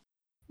 yes.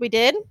 We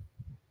did?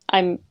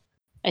 I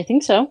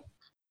think so.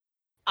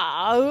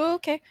 Oh,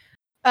 okay.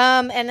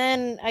 And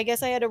then I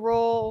guess I had to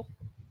roll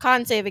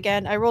con save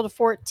again. I rolled a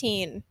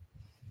 14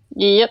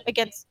 Yep.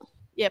 against.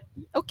 Yep.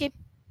 Okay.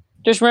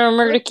 Just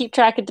remember to keep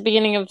track at the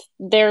beginning of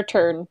their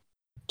turn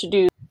to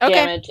do Okay.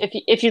 damage.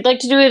 If you'd like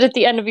to do it at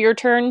the end of your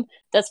turn,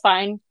 that's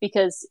fine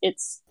because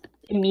it's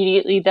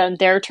immediately then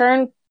their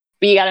turn.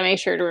 But you got to make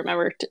sure to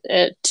remember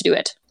to do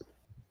it.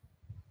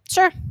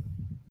 Sure.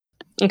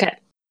 Okay.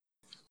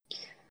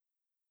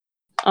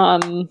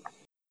 Harlan,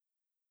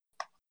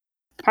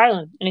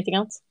 anything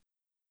else?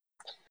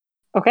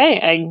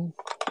 Okay,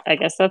 I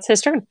guess that's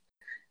his turn.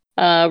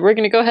 We're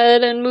going to go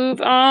ahead and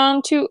move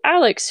on to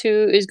Alex,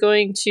 who is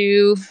going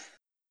to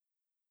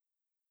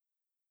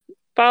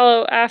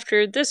follow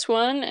after this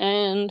one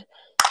and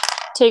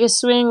take a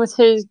swing with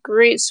his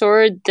great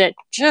sword that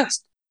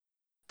just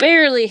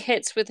barely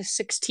hits with a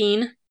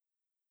 16.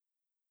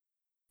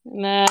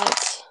 And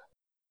that's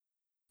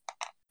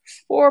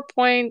 4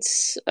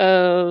 points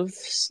of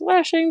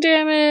slashing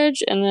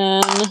damage, and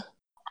then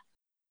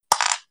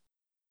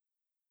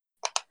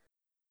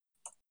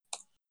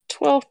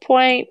 12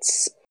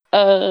 points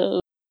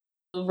of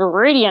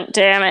radiant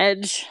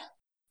damage.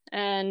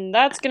 And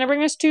that's going to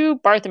bring us to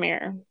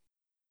Barthomir.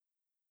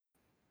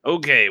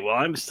 Okay, well,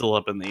 I'm still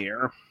up in the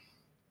air.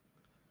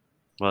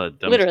 Well,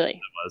 Literally. it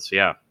was,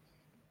 yeah.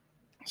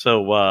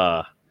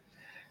 So,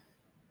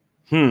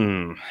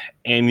 and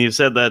you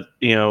said that,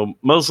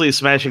 mostly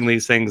smashing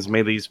these things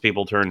made these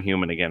people turn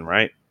human again,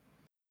 right?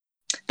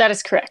 That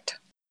is correct.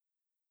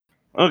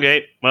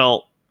 Okay,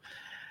 well,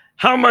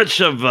 how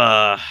much of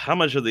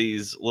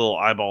these little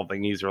eyeball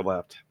thingies are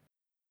left?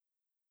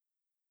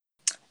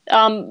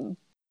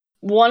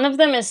 One of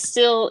them is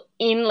still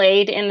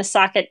inlaid in the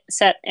socket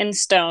set in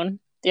stone.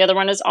 The other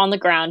one is on the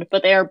ground,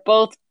 but they are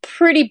both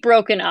pretty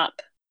broken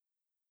up.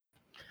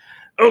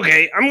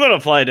 Okay, I'm going to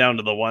fly down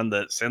to the one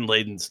that's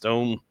inlaid in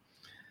stone.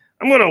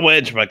 I'm going to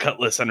wedge my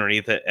cutlass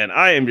underneath it, and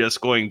I am just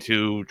going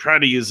to try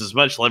to use as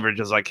much leverage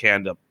as I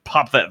can to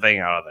pop that thing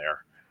out of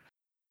there.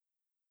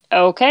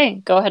 Okay,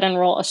 go ahead and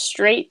roll a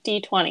straight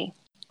d20.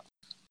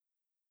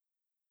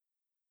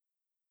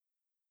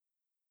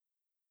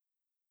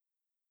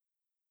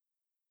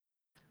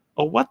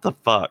 Oh, what the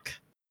fuck?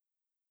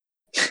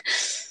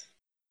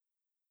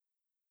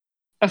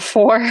 A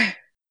 4.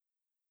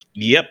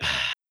 Yep.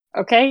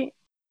 Okay.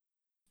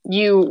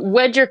 You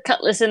wedge your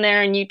cutlass in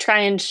there and you try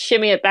and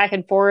shimmy it back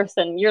and forth,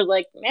 and you're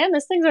like, man,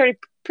 this thing's already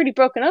pretty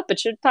broken up. It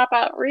should pop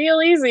out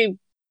real easy.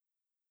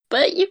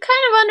 But you kind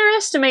of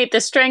underestimate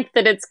the strength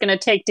that it's going to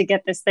take to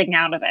get this thing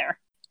out of there.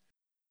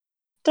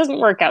 Doesn't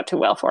work out too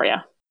well for you.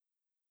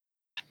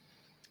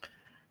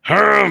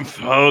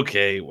 Humph.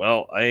 Okay,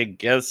 well, I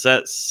guess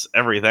that's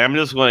everything. I'm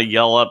just going to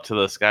yell up to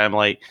the sky. I'm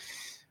like,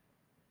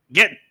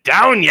 get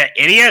down, you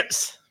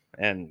idiots!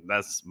 And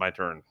that's my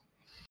turn.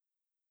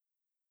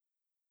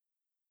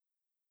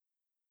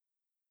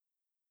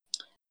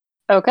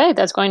 Okay,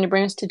 that's going to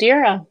bring us to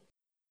Dira.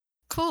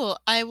 Cool.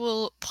 I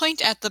will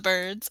point at the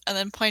birds and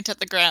then point at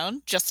the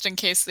ground, just in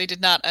case they did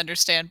not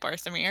understand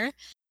Barthomir.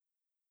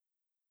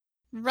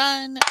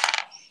 Run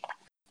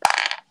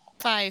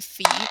 5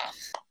 feet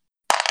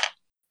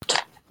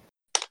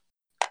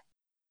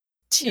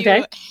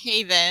to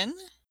Haven.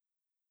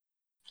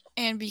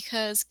 And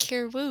because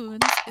Cure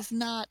Wounds is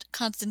not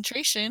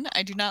concentration,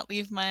 I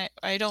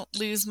don't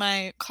lose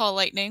my Call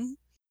Lightning.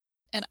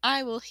 And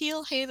I will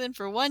heal Haven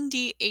for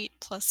 1d8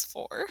 plus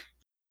 4.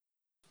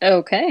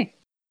 Okay.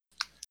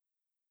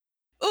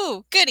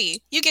 Ooh,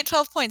 goody. You get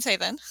 12 points,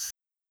 Haven.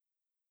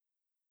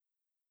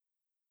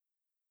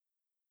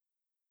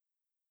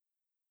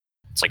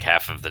 It's like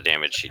half of the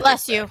damage she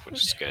Bless took you. back,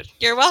 which is good.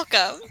 You're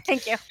welcome.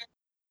 Thank you.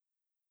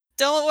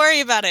 Don't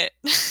worry about it.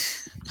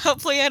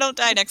 Hopefully I don't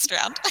die next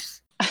round.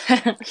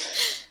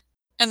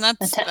 And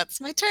that's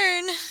my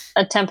turn.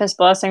 A Tempest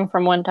Blessing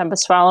from one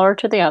Tempest Follower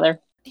to the other.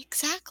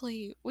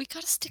 Exactly. We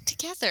gotta stick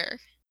together.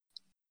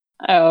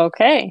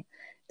 Okay.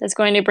 That's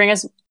going to bring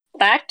us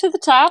back to the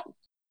top.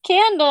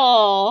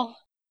 Candle!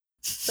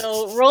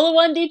 So roll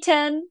a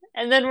 1d10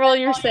 and then roll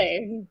your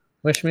save.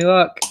 Wish me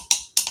luck.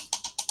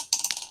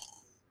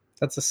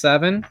 That's a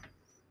 7.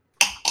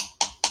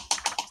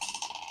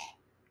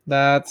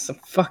 That's a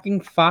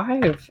fucking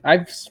 5.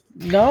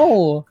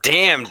 No.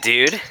 Damn,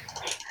 dude.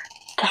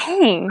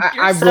 Dang.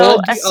 I so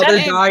rolled the other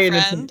upsetting, die my and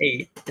it's an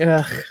friend. 8.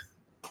 Ugh.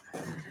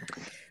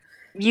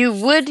 You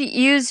would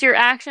use your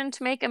action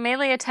to make a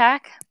melee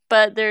attack,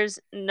 but there's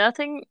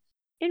nothing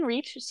in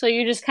reach, so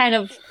you just kind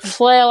of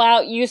flail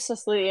out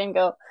uselessly and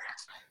go,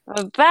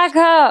 back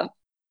up!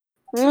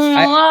 Leave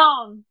me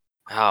alone!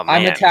 Oh, man.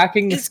 I'm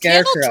attacking the Is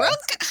Candle scarecrow. drunk?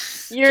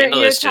 You're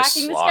Kendall is just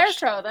attacking the sloshed.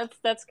 scarecrow.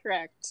 That's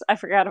correct. I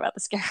forgot about the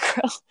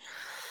scarecrow.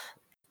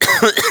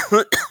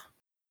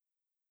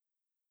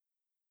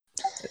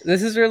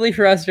 This is really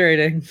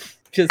frustrating.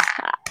 Just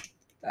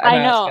I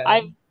know.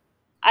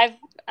 I've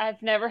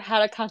I've never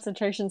had a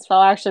concentration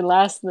spell actually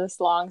last this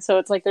long, so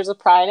it's like there's a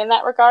pride in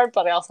that regard,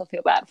 but I also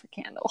feel bad for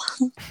Candle.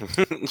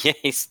 Yeah,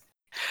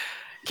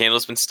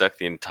 Candle's been stuck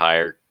the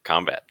entire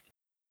combat.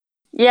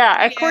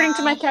 Yeah, according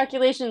to my Yeah.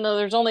 calculation, though,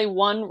 there's only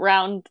one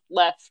round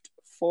left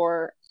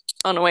for.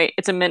 Oh no, wait,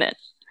 it's a minute.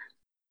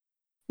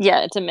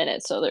 Yeah, it's a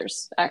minute, so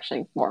there's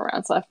actually more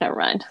rounds left. Never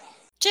mind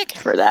Chicken.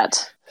 for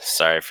that.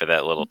 Sorry for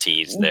that little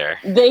tease there.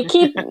 They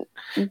keep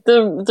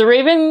the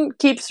Raven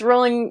keeps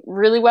rolling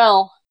really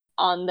well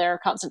on their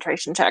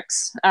concentration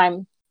checks.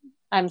 I'm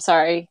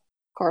sorry,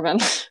 Corbin.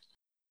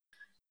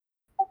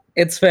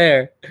 It's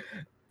fair.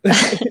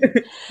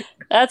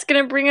 That's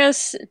gonna bring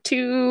us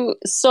to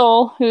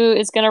Soul, who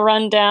is gonna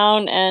run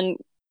down and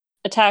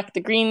attack the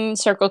green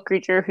circle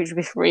creature, who should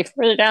be way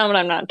further down, but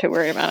I'm not too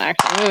worried about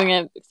actually moving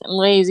it because I'm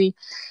lazy.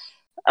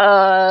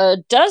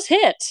 Does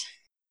hit.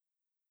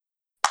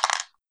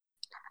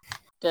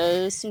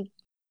 Does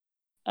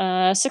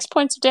some 6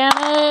 points of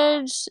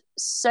damage.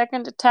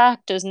 Second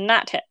attack does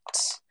not hit.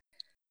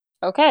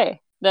 Okay,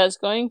 that's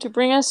going to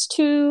bring us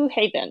to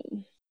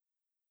Haven.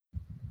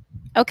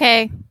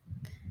 Okay.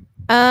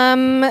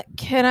 Can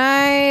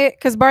I?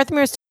 Because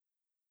Barthomir's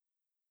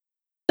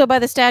still by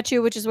the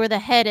statue, which is where the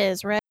head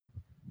is, right?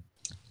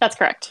 That's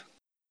correct.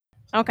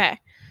 Okay.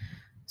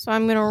 So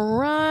I'm gonna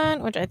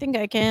run, which I think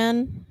I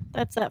can.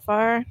 That's that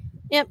far.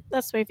 Yep,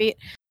 that's 20 feet.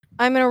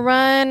 I'm gonna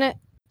run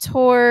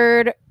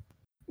toward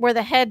where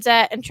the head's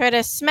at and try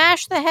to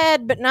smash the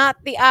head, but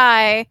not the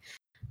eye,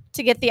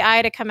 to get the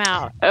eye to come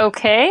out.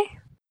 Okay,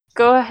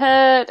 go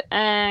ahead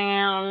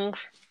and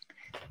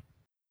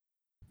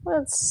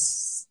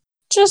let's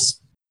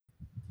just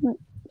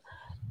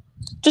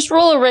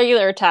roll a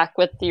regular attack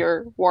with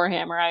your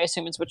Warhammer. I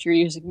assume is what you're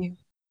using.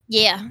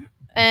 Yeah.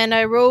 And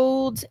I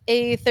rolled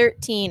a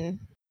 13.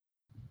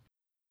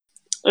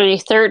 A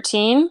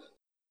 13.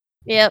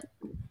 Yep.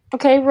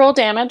 Okay, roll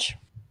damage.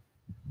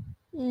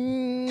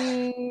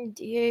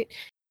 D8.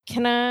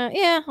 Can I?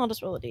 Yeah, I'll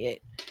just roll a D8.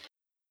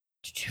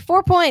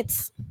 4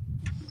 points.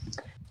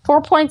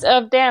 4 points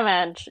of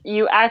damage.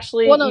 You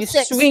actually Well, no, you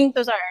 6. swing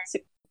Those are.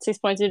 6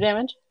 points of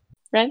damage,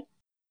 right?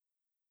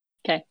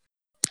 Okay.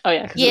 Oh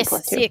yeah. 'cause Yes, it's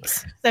plus 2.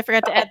 6. I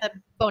forgot to add the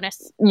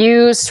bonus.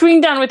 You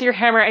swing down with your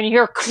hammer, and you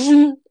hear,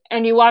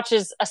 and you watch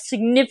as a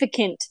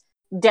significant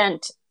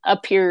dent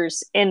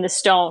appears in the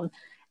stone,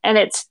 and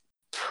it's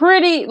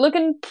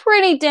looking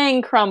pretty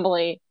dang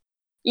crumbly.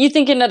 You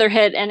think another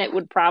hit, and it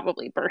would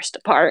probably burst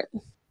apart.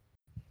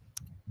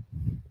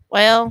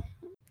 Well,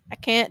 I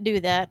can't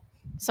do that.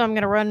 So I'm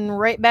going to run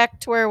right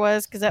back to where I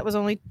was, because that was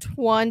only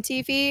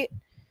 20 feet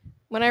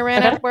when I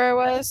ran Okay. out where I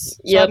was.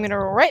 So Yep. I'm going to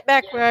right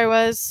back where I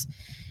was.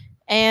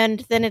 And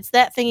then it's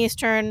that thingy's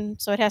turn,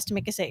 so it has to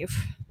make a save.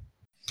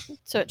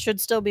 So it should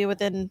still be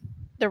within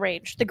the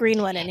range. The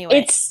green one, anyway.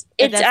 It's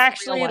that's the real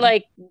actually one.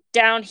 like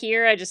down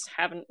here. I just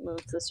haven't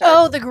moved the circle.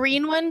 Oh, the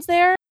green one's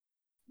there?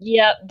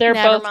 Yep, they're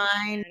Never both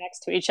mind. next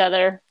to each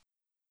other.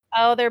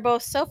 Oh, they're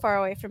both so far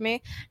away from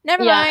me.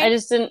 Never Yeah, mind. I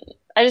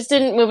just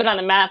didn't move it on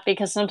a map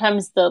because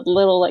sometimes the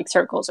little like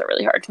circles are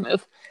really hard to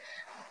move.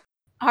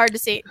 Hard to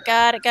see.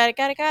 Got it.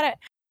 Okay.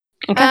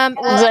 Is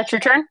Well, that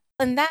your turn?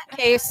 in that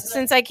case,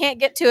 since I can't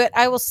get to it,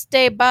 I will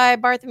stay by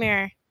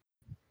Barthomir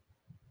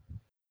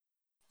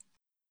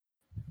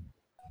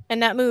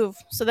and not move.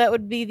 So that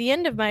would be the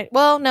end of my.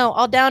 Well, no,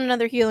 I'll down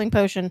another healing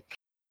potion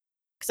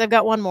because I've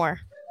got one more.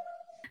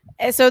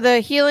 And so the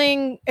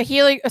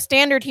a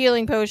standard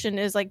healing potion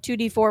is like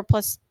 2d4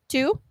 plus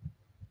 2.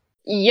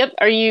 Yep.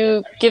 Are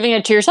you giving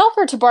it to yourself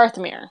or to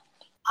Barthomir?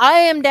 I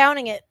am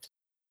downing it.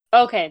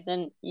 Okay,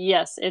 then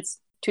yes, it's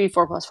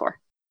 2d4 plus 4.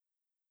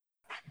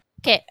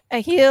 Okay,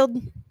 I healed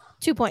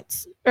 2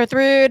 points or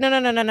 3.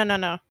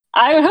 No.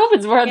 I would hope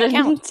it's more Can't than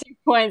count. 2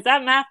 points.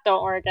 That math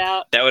don't work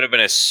out. That would have been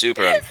a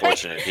super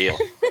unfortunate heal.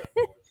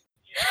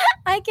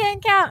 I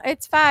can't count.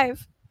 It's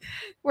 5.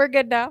 We're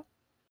good now.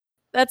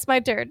 That's my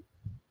turn.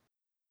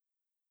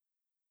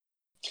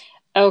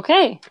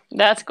 Okay,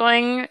 that's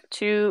going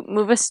to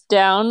move us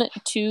down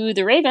to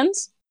the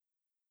Ravens.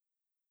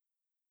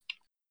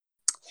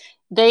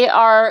 They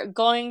are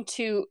going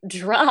to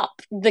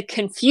drop the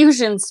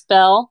confusion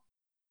spell,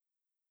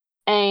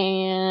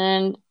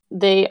 and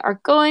they are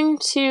going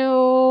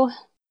to.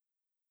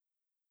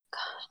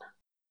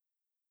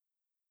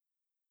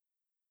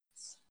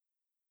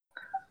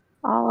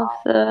 All of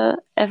the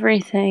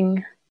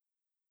everything.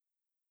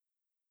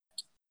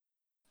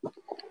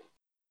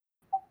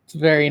 It's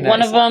very nice.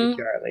 One of them-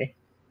 Charlie.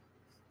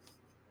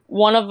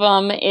 One of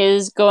them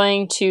is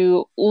going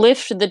to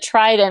lift the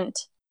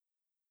trident,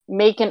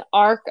 make an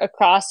arc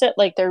across it,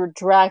 like they're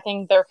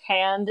dragging their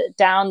hand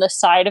down the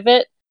side of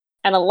it,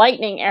 and a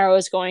lightning arrow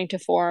is going to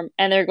form,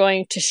 and they're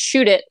going to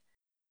shoot it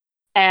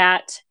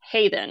at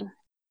Hayden.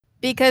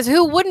 Because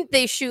who wouldn't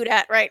they shoot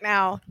at right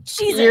now?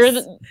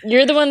 Jesus.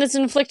 You're the one that's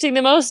inflicting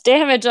the most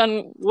damage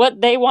on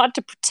what they want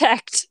to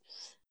protect.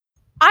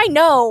 I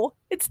know.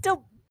 It's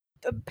still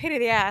a pain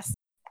in the ass.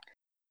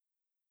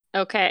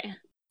 Okay.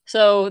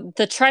 So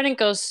the trident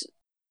goes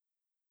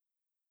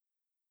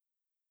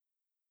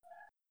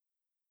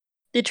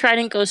The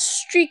trident goes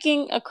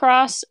streaking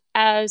across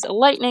as a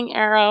lightning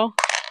arrow.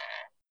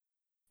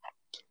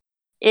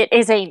 It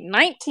is a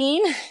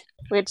 19,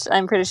 which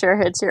I'm pretty sure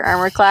hits your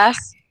armor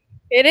class.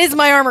 It is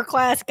my armor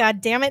class,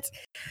 god damn it.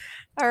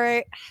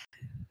 Alright.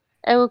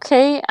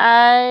 Okay,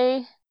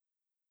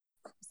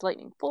 it's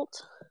lightning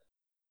bolt.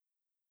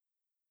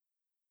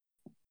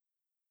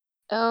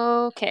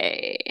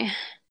 Okay.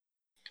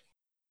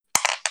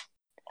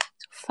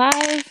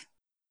 5,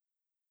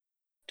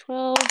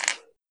 12,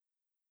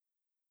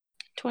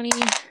 20.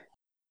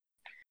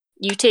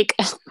 You take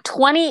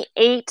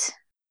 28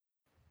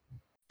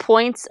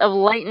 points of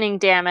lightning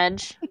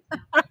damage.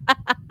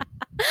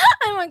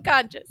 I'm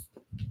unconscious.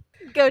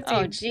 Go team.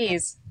 Oh,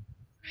 jeez.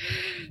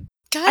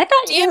 God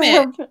damn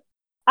it.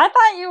 I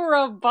thought you were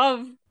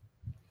above.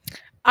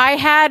 I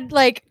had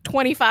like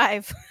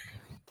 25.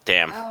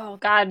 Damn. Oh,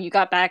 God, you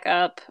got back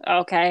up.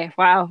 Okay,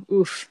 wow.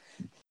 Oof.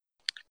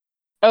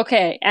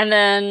 Okay, and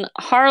then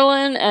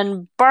Harlan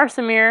and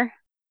Barthomir.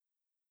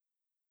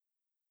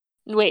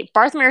 Wait,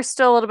 Barthomir's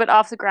still a little bit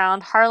off the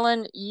ground.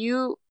 Harlan,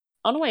 you...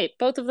 Oh, no, wait.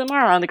 Both of them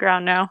are on the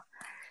ground now.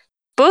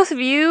 Both of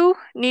you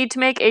need to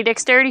make a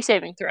dexterity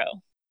saving throw.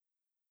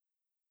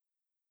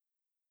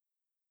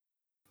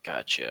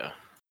 Gotcha.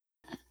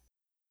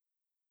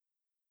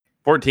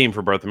 14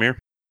 for Barthomir.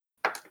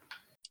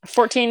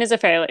 14 is a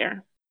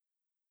failure.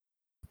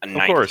 A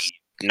Of course.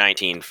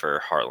 19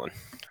 for Harlan.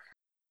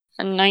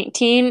 A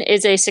 19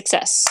 is a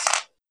success.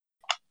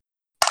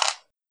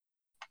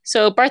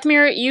 So,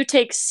 Barthomir, you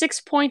take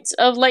 6 points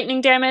of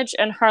lightning damage,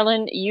 and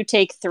Harlan, you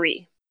take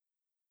 3.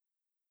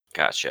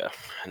 Gotcha.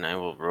 And I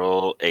will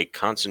roll a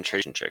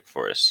concentration check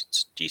for us.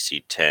 It's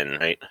DC 10,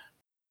 right?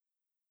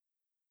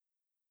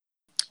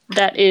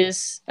 That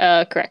is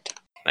correct.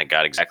 I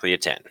got exactly a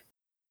 10.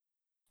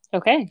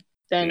 Okay.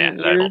 Then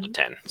I rolled a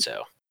 10,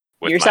 so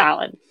you're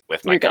solid.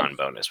 with my You're good. con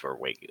bonus, we're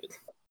way good.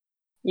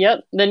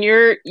 Yep. Then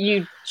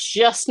you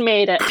just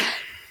made it.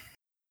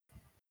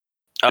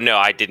 Oh no,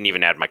 I didn't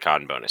even add my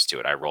con bonus to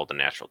it. I rolled a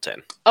natural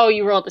 10. Oh,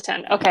 you rolled a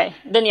 10. Okay.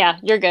 Then yeah,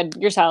 you're good.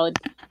 You're solid.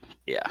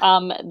 Yeah.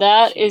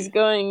 That is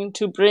going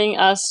to bring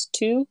us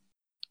to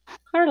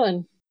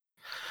Harlan.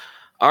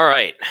 All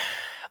right.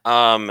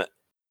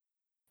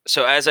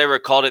 So as I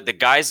recalled it, the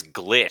guys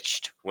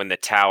glitched when the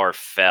tower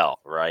fell,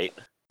 right?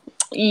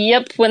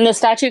 Yep. When the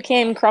statue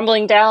came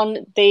crumbling down,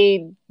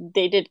 they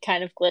did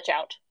kind of glitch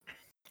out.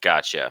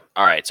 Gotcha.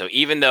 All right. So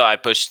even though I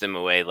pushed them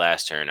away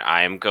last turn,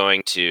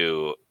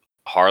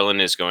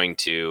 Harlan is going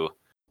to,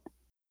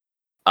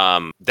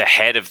 the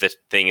head of the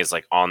thing is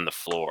like on the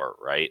floor,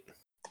 right?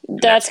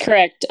 That's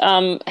correct.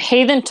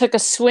 Haven took a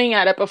swing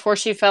at it before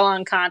she fell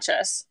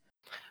unconscious.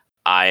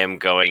 I am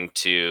going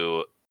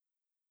to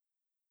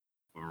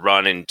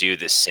run and do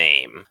the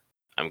same.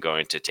 I'm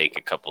going to take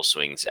a couple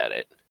swings at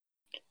it.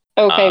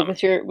 Okay,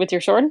 with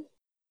your sword?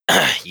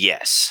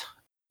 Yes.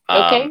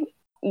 Okay.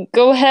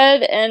 Go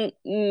ahead and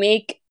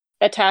make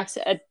attacks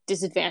at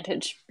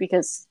disadvantage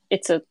because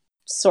it's a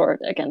sword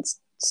against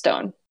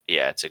stone.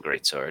 Yeah, it's a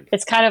great sword.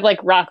 It's kind of like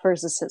rock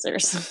versus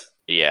scissors.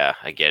 Yeah,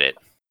 I get it.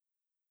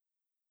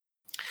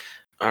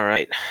 All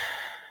right.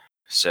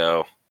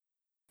 So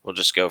we'll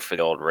just go for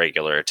the old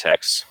regular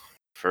attacks.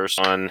 First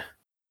one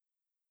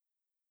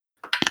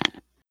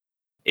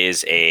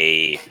is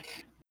a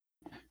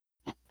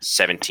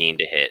 17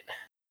 to hit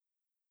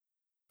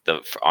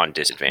on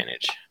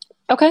disadvantage.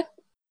 Okay.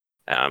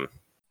 I'll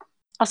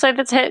say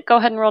that's a hit. Go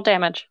ahead and roll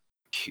damage.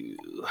 Q.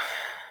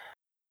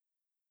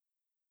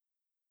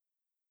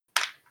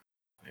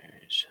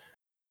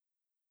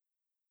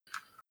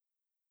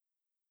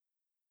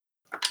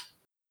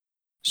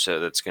 So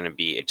that's going to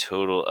be a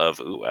total of...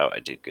 Ooh, wow, I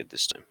did good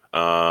this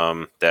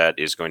time. That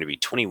is going to be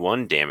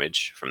 21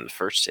 damage from the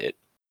first hit.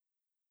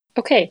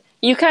 Okay.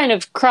 You kind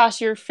of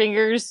cross your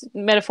fingers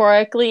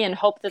metaphorically and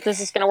hope that this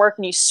is going to work,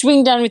 and you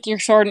swing down with your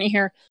sword and you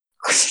hear...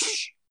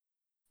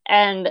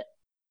 and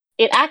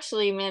it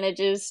actually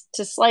manages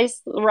to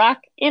slice the rock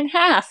in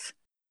half.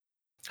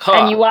 Huh.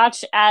 And you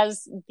watch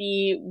as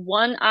the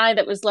one eye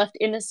that was left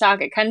in the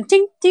socket kind of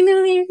ting, ting,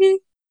 ting, ting, ting,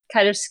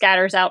 kind of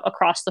scatters out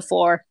across the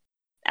floor,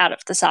 out of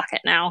the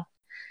socket now.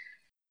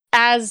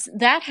 As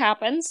that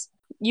happens,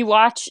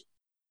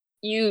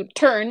 you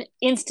turn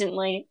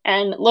instantly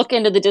and look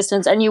into the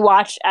distance, and you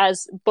watch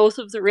as both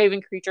of the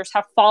raven creatures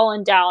have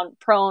fallen down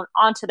prone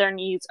onto their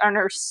knees and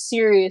are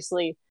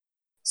seriously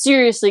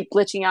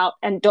glitching out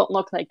and don't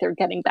look like they're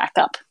getting back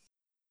up.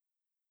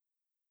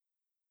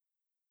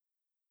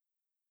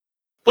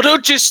 Well,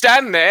 don't just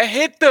stand there,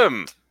 hit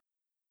them!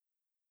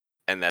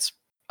 And that's,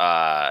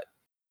 I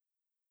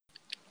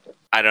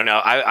don't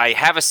know. I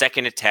have a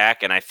second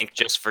attack, and I think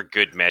just for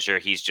good measure,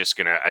 he's just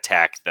going to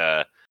attack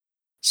the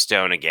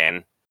stone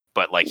again.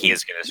 But, like, he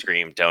is going to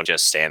scream, don't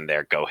just stand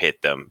there, go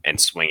hit them,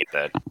 and swing at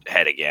the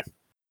head again.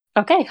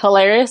 Okay,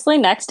 hilariously,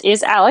 next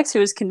is Alex,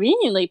 who is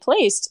conveniently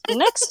placed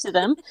next to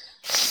them.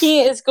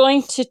 He is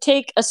going to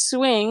take a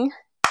swing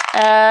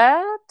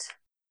at...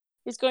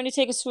 He's going to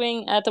take a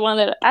swing at the one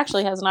that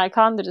actually has an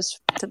icon that is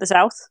to the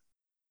south.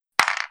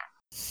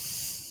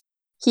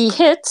 He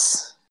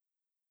hits...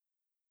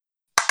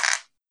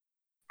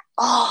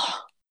 Oh.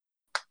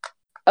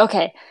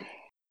 Okay.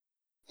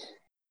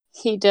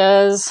 He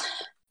does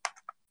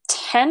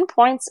 10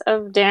 points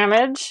of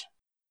damage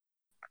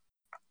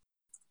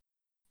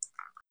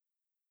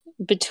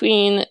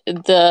between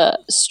the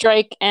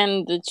strike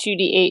and the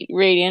 2d8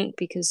 radiant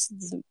because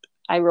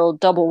I rolled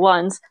double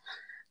ones.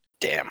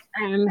 Damn.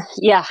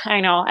 Yeah,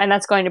 I know. And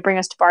that's going to bring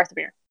us to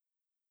Barthamir.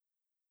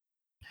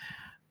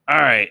 All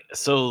right,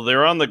 so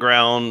they're on the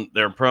ground,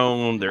 they're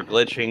prone, they're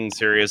glitching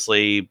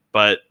seriously,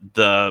 but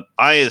the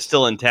eye is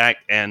still intact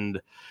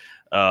and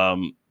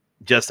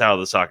just out of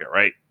the socket,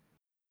 right?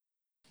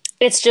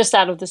 It's just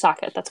out of the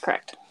socket. That's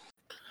correct.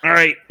 All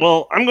right,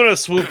 well, I'm going to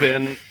swoop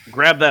in,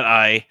 grab that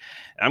eye,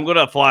 and I'm going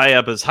to fly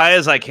up as high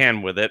as I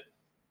can with it.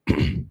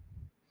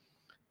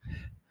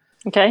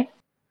 Okay.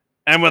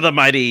 And with a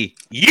mighty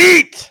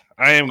yeet,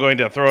 I am going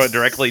to throw it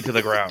directly to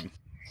the ground.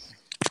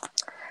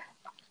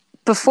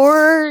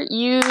 Before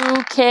you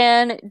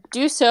can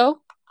do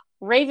so,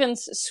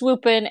 ravens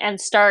swoop in and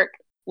start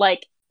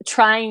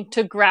trying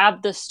to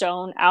grab the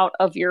stone out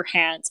of your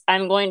hands.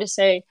 I'm going to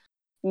say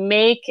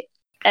make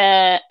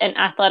an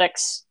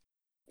athletics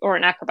or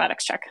an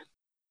acrobatics check.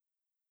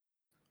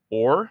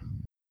 Or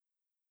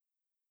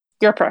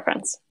Your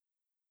preference.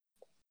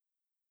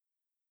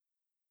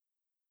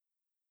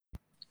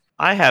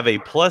 I have a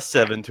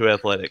 +7 to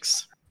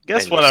athletics.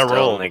 Guess And what you I still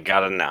rolled? only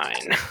got a 9.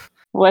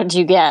 What'd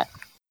you get?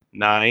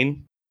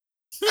 9.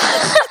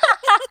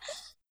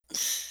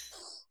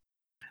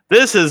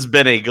 This has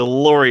been a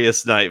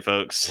glorious night,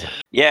 folks.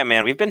 Yeah,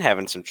 man, we've been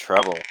having some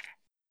trouble.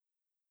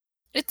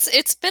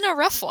 It's been a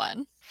rough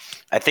one.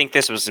 I think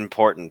this was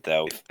important,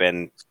 though. We've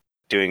been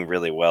doing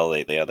really well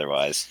lately.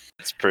 Otherwise,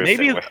 it's proof.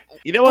 Maybe that we're-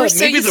 you know We're what? so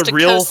Maybe used the to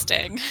real,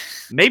 coasting.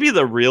 maybe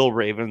the real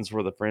ravens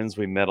were the friends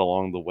we met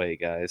along the way,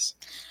 guys.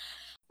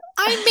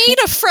 I made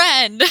a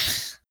friend. I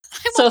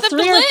So want them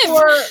to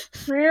live.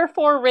 three or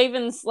four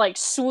ravens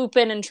swoop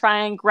in and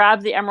try and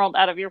grab the emerald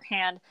out of your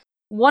hand.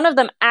 One of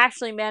them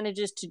actually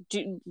manages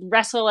to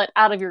wrestle it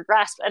out of your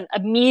grasp and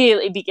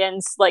immediately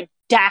begins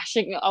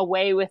dashing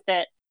away with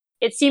it.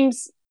 It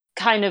seems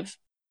kind of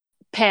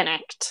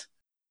panicked.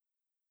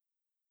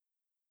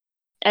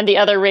 And the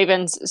other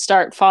ravens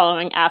start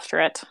following after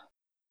it.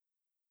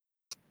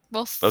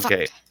 Well, fuck.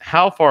 Okay,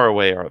 how far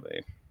away are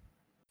they?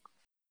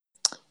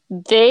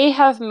 They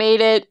have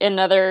made it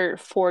another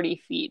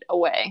 40 feet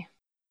away.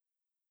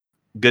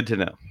 Good to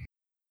know.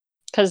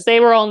 Because they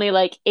were only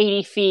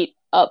 80 feet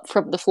up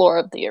from the floor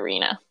of the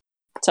arena.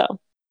 So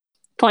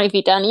 20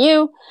 feet down to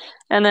you,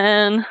 and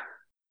then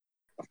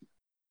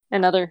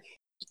another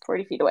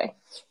 40 feet away.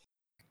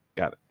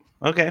 Got it.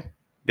 Okay,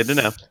 good to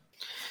know.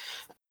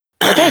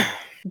 Okay,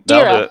 That'll do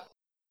Dira. it.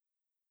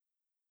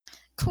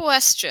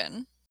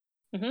 Question.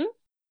 Mhm.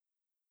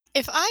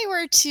 If I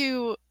were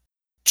to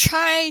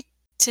try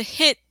to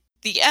hit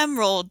the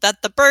emerald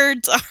that the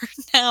birds are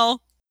now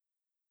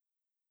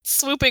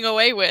swooping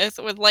away with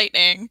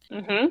lightning,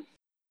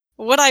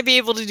 would I be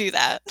able to do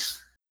that?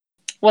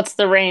 What's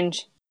the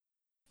range?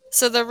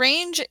 So the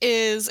range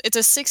it's a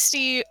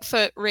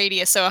 60-foot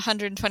radius, so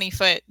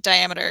 120-foot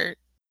diameter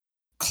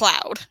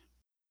cloud.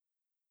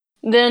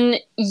 Then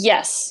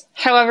yes.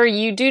 However,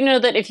 you do know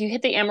that if you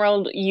hit the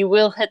emerald, you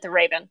will hit the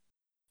raven.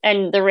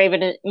 And the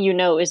raven,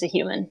 is a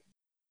human.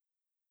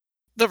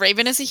 The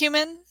raven is a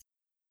human?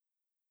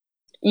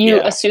 You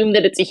Yeah. assume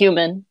that it's a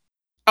human.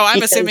 Oh, I'm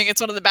Because- assuming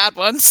it's one of the bad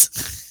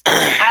ones.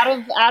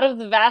 Out of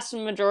the vast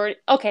majority.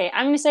 Okay,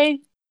 I'm going to say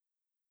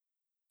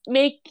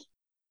make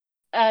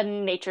a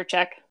nature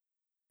check.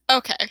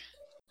 Okay.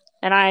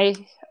 And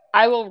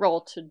I will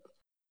roll to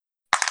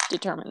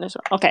determine this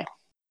one. Okay.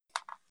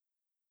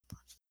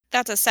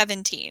 That's a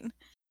 17.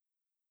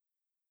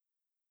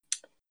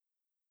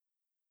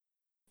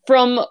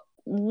 From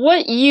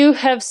what you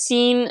have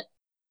seen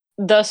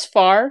thus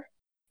far,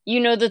 you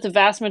know that the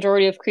vast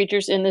majority of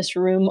creatures in this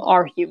room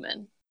are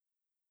human.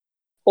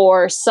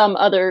 Or some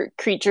other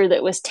creature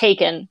that was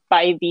taken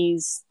by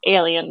these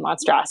alien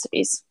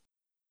monstrosities.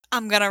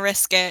 I'm gonna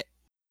risk it.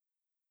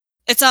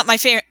 It's not my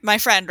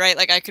friend, right?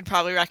 I could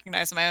probably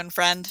recognize my own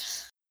friend.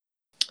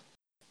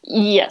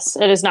 Yes,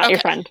 it is not your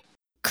Okay. friend.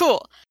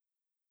 Cool.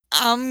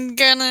 I'm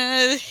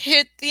gonna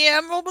hit the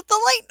emerald with the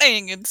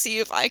lightning and see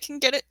if I can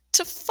get it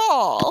to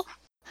fall.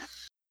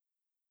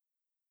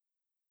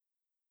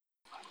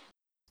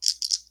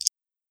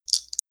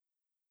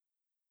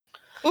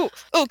 Ooh,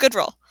 good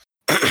roll.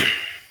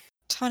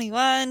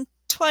 21,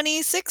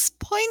 26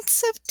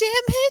 points of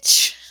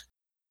damage.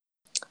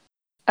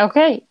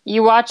 Okay,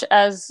 you watch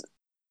as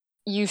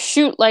you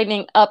shoot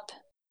lightning up,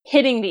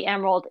 hitting the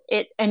emerald.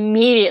 It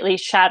immediately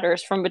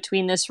shatters from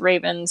between this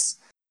raven's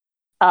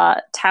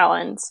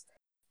talons.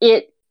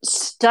 It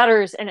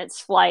stutters in its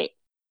flight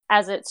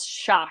as it's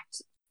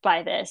shocked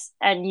by this,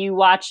 and you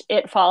watch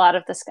it fall out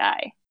of the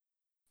sky.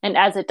 And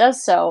as it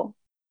does so,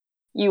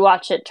 you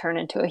watch it turn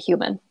into a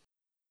human.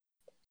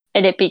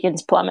 And it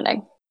begins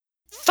plummeting.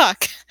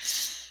 Fuck.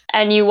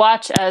 And you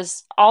watch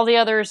as all the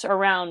others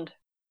around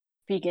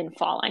begin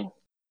falling.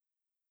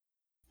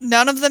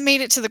 None of them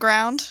made it to the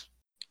ground.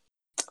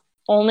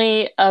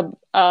 Only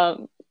a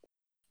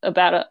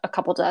about a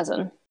couple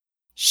dozen.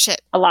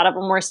 Shit. A lot of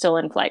them were still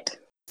in flight.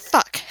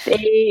 Fuck.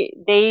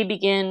 They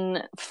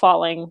begin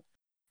falling,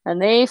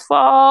 and they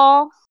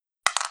fall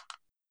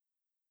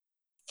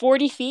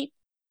 40 feet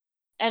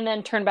and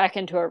then turn back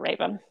into a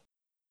raven.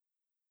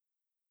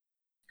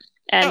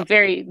 And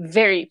very,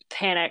 very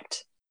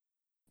panicked,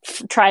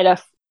 try to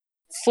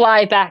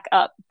fly back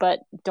up,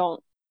 but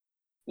don't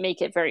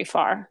make it very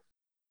far.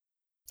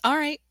 All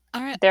right.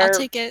 I'll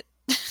take it.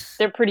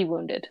 They're pretty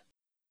wounded.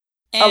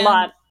 And A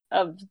lot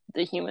of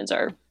the humans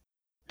are.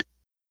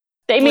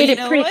 They made it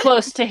pretty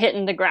close to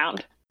hitting the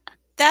ground.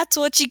 That's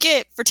what you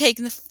get for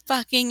taking the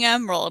fucking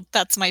emerald.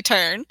 That's my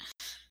turn.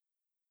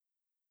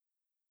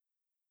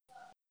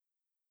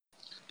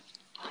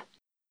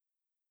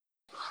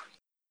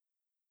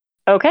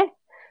 Okay.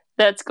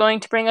 That's going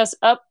to bring us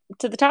up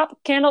to the top.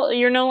 Candle,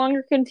 you're no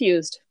longer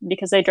confused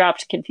because they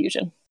dropped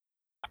confusion.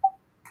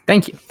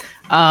 Thank you.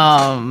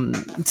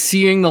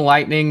 Seeing the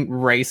lightning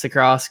race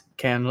across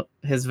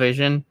his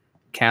vision,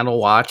 Candle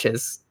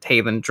watches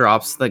Haven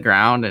drops to the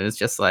ground and is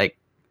just like,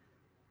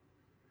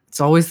 it's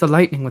always the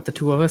lightning with the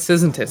two of us,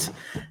 isn't it?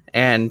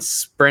 And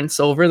sprints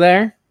over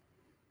there.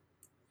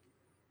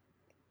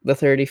 The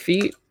 30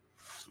 feet.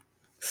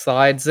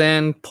 Slides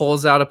in,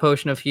 pulls out a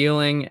potion of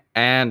healing,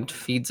 and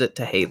feeds it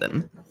to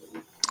Haven.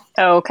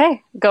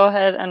 Okay. Go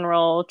ahead and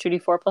roll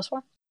 2d4 plus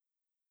 4.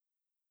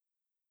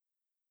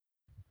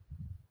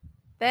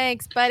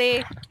 Thanks,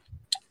 buddy.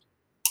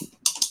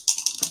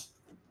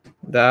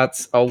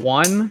 That's a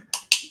 1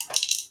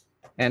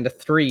 and a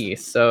 3.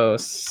 So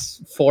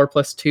 4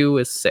 plus 2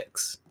 is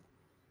 6.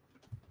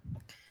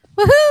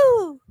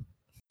 Woohoo!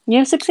 You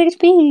have 6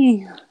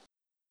 HP.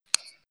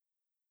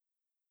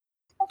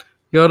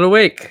 You're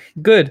awake.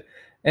 Good.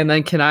 And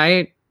then can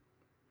I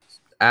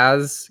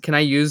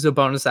use a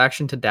bonus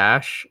action to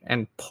dash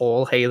and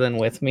pull Haven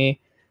with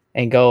me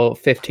and go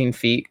 15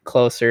 feet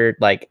closer,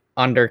 like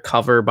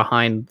undercover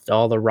behind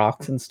all the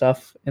rocks and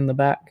stuff in the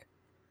back?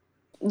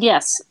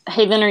 Yes.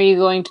 Haven, are you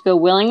going to go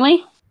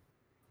willingly?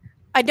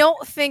 I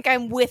don't think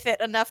I'm with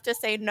it enough to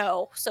say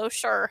no, so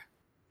sure.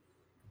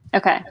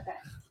 Okay.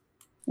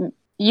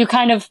 You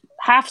kind of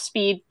half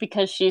speed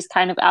because she's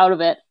kind of out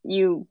of it.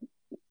 You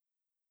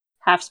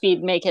half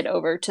speed make it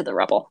over to the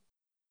rubble.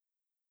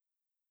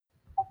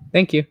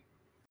 Thank you.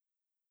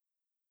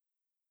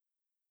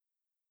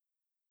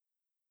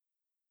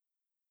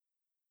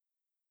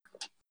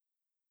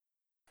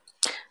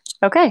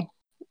 Okay.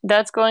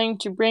 That's going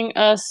to bring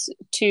us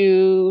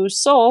to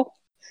Soul,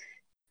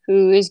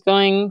 who is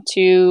going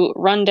to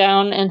run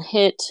down and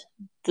hit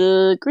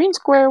the green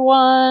square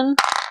one.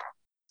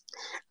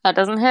 That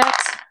doesn't hit.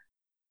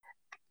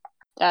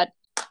 That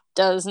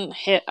doesn't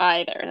hit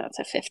either. That's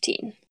a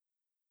 15.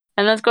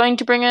 And that's going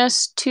to bring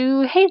us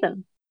to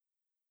Haven.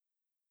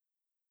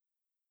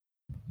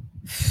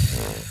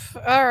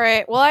 All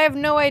right. Well, I have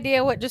no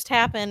idea what just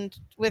happened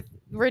with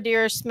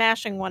Radir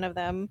smashing one of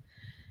them.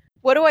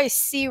 What do I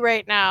see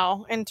right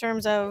now in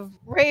terms of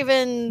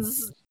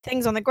ravens,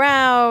 things on the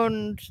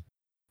ground?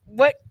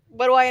 What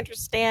do I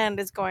understand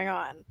is going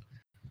on?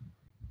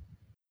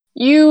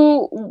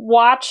 You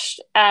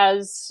watched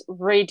as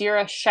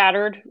Rhaedyra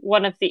shattered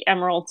one of the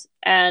emeralds,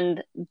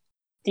 and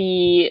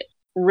the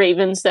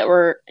ravens that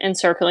were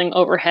encircling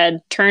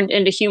overhead turned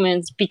into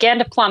humans, began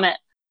to plummet,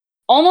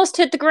 almost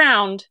hit the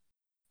ground,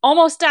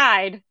 almost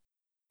died,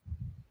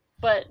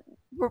 but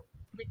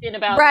within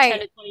about 10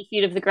 to 20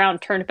 feet of the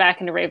ground, turned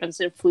back into ravens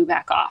and flew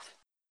back off.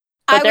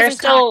 But they're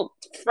still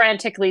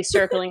frantically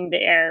circling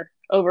the air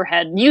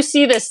overhead. You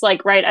see this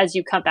like right as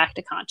you come back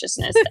to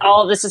consciousness.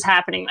 All of this is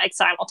happening like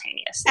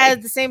simultaneously.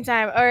 At the same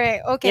time. All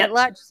right. Okay. Yep. A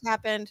lot just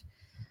happened.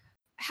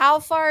 How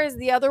far is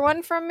the other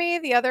one from me?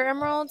 The other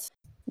emerald?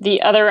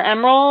 The other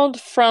emerald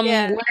from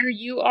where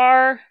you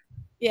are?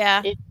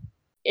 Yeah.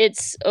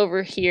 It's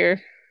over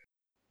here.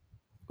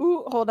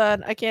 Ooh, hold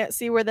on. I can't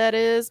see where that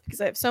is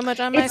because I have so much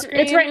on my screen.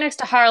 It's right next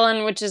to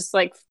Harlan, which is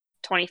like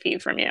 20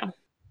 feet from you.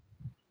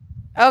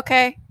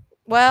 Okay.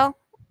 Well,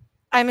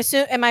 I'm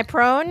assuming. Am I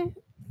prone,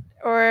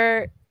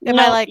 or am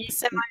I like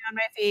semi on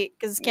my feet?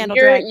 Because Candle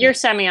dragged me? You're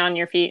semi on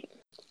your feet.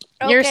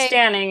 Okay. You're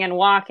standing and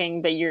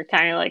walking, but you're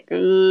kind of like a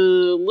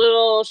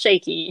little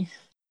shaky.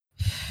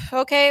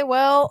 Okay.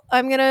 Well,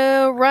 I'm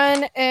gonna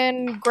run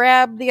and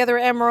grab the other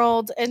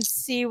emerald and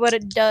see what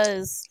it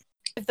does.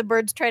 If the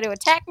birds try to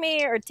attack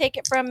me or take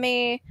it from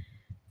me,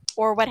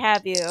 or what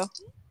have you.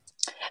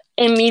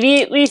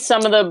 Immediately,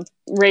 some of the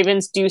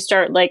ravens do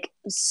start like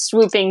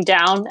swooping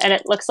down, and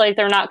it looks like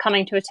they're not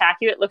coming to attack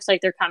you. It looks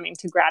like they're coming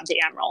to grab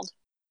the emerald.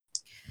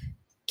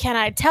 Can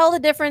I tell the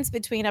difference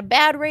between a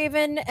bad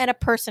raven and a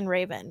person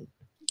raven?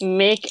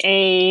 Make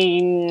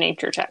a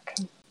nature check.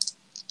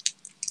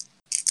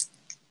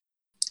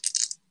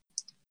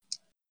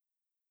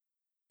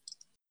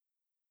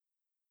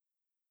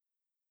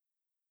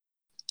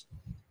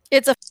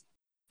 It's a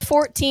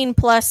 14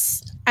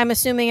 plus, I'm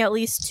assuming at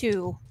least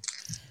 2.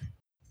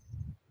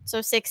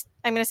 So 6.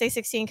 I'm going to say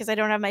 16 because I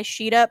don't have my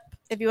sheet up.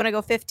 If you want to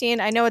go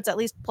 15, I know it's at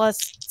least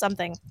plus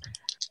something.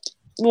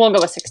 We'll go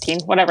with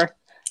 16, whatever.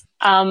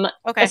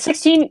 Okay. A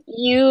 16,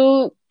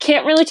 you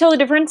can't really tell the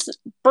difference.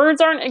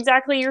 Birds aren't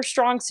exactly your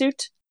strong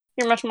suit.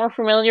 You're much more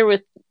familiar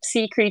with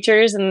sea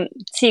creatures and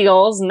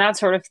seagulls and that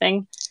sort of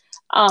thing.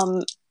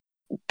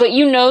 But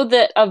you know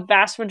that a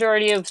vast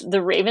majority of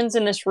the ravens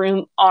in this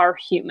room are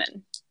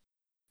human.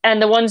 And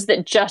the ones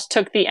that just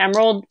took the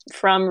emerald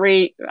from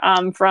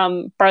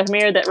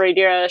Barthmere that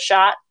Rhaedyra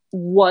shot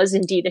was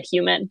indeed a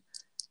human.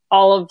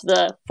 All of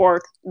the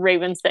 4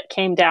 ravens that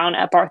came down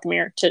at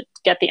Barthmere to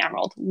get the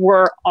emerald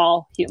were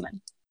all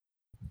human.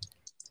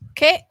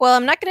 Okay, well,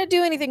 I'm not going to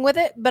do anything with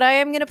it, but I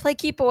am going to play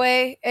keep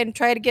away and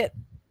try to get...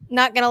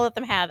 Not going to let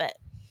them have it.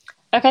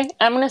 Okay,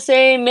 I'm going to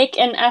say make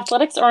an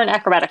athletics or an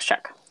acrobatics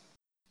check.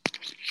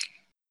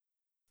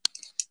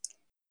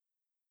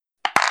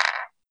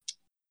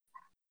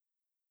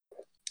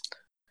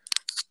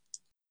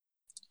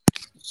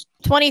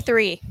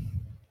 23.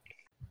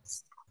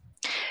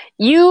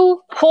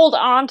 You hold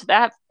on to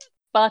that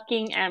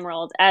fucking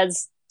emerald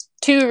as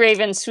 2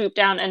 ravens swoop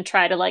down and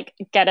try to like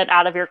get it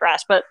out of your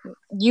grasp, but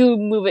you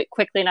move it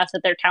quickly enough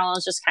that their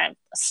talons just kind of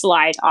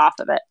slide off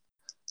of it.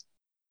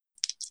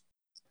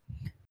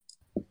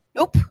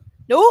 Nope.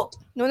 Nope.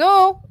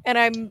 No. And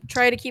I'm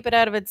trying to keep it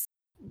out of its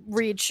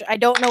reach. I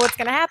don't know what's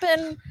going to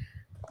happen,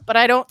 but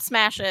I don't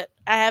smash it.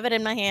 I have it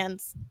in my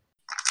hands.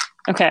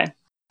 Okay.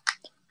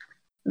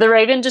 The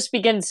raven just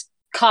begins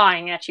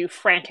cawing at you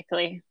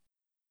frantically.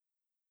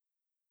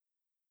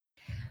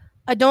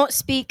 I don't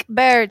speak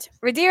bird.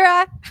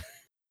 Rhaedyra!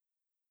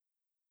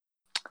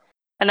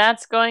 And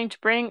that's going to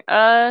bring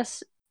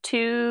us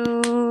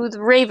to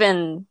the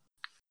raven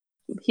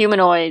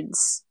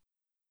humanoids.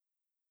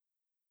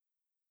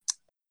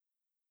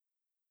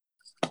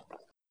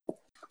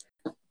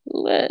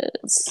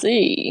 Let's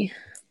see.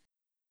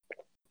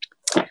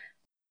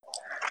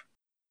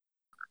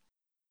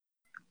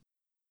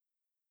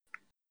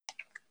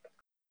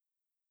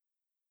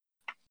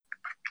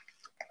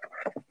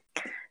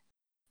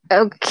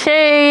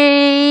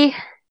 Okay.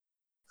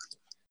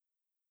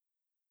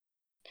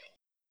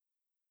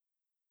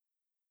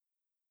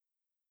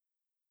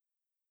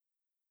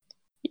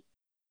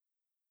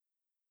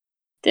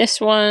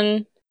 This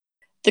one,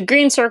 the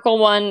green circle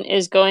one,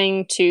 is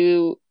going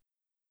to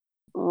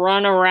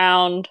run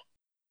around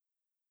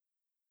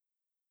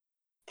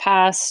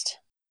past,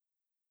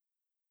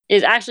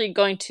 is actually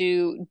going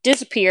to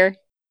disappear.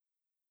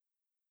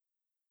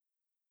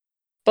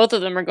 Both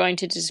of them are going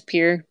to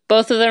disappear.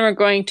 Both of them are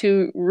going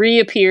to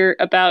reappear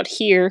about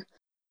here.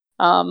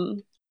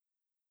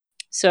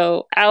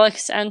 So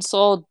Alex and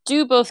Sol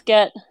do both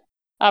get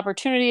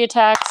opportunity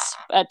attacks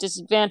at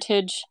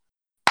disadvantage.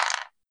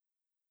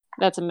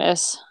 That's a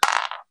miss.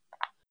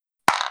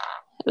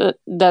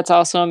 That's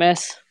also a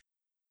miss.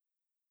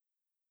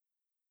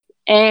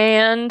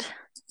 And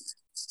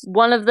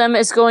one of them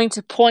is going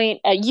to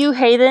point at you,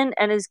 Hayden,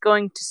 and is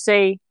going to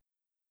say,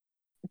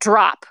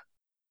 drop.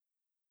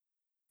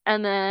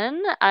 And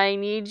then I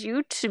need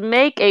you to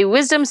make a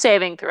wisdom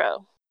saving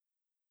throw.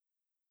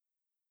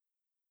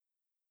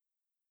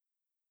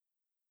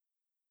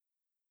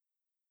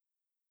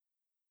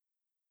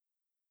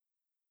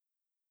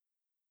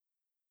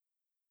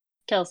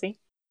 Kelsey.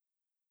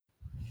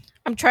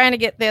 I'm trying to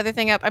get the other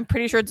thing up. I'm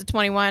pretty sure it's a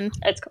 21.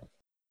 That's cool.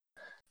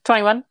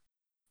 21?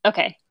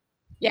 Okay.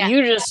 Yeah.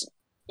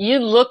 You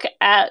look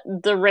at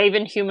the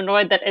raven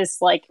humanoid that is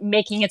like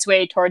making its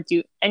way towards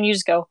you, and you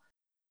just go,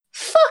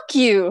 fuck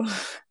you.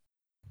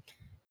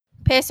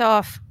 Piss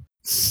off.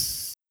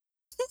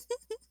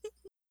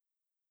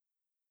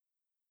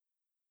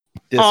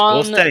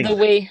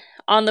 Disgusting.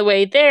 On the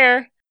way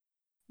there,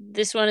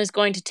 this one is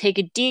going to take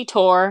a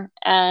detour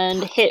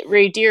and hit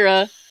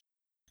Rhaedyra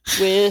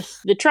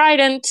with the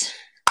trident.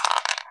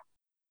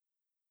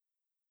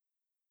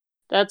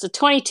 That's a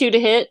 22 to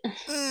hit.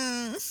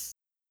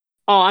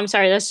 Oh, I'm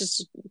sorry. That's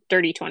just a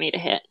dirty 20 to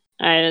hit.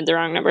 I had the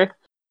wrong number.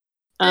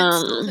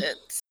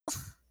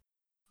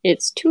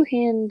 It's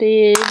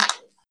two-handed.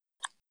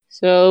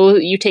 So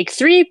you take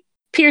 3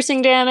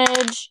 piercing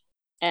damage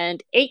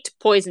and 8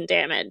 poison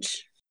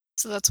damage.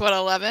 So that's what,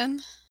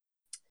 11?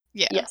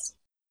 Yeah. Yes.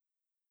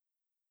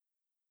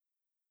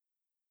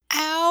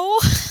 Ow.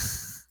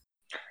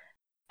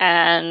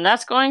 And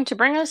that's going to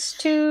bring us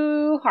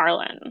to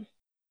Harlan.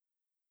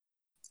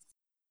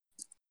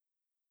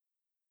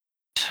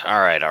 All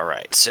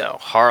right. So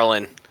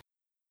Harlan,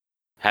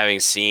 having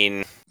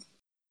seen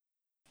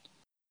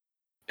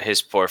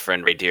his poor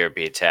friend Rhaedyra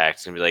be attacked,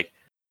 is gonna be like,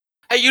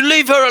 "Hey, you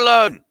leave her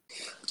alone!"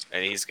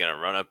 And he's gonna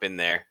run up in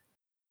there,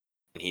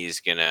 and he's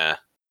gonna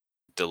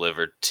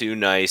deliver 2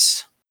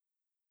 nice.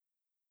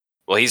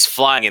 Well, he's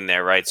flying in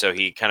there, right? So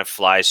he kind of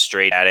flies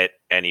straight at it,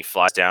 and he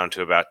flies down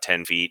to about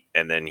 10 feet,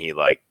 and then he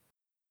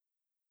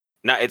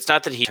it's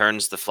not that he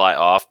turns the fly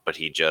off, but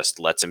he just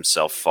lets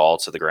himself fall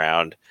to the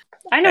ground.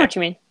 I know what you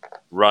mean.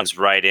 Runs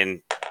right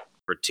in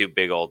for 2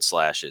 big old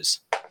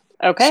slashes.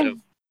 Okay. So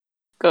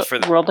Go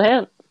roll to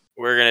hit.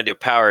 we're gonna do a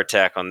power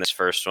attack on this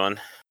first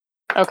one.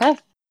 Okay.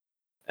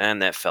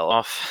 And that fell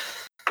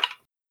off.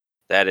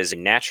 That is a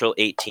natural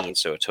 18,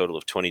 so a total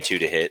of 22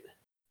 to hit.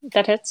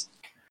 That hits.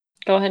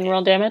 Go ahead and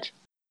roll damage.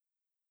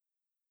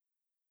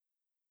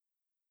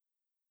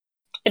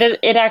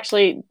 It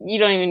actually, you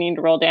don't even need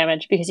to roll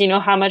damage because you know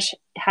how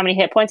many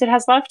hit points it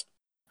has left?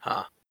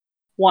 Huh.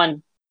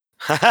 1.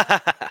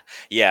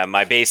 Yeah,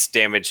 my base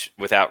damage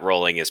without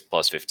rolling is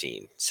plus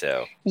 15.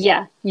 So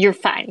Yeah, you're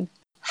fine.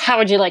 How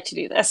would you like to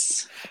do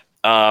this?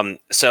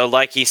 so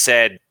like I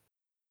said,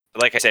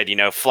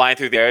 flying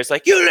through the air is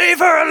like, you leave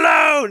her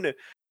alone.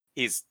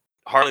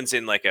 Harlan's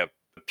in like a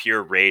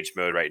pure rage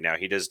mode right now.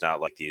 He does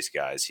not like these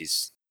guys.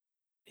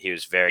 He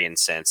was very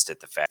incensed at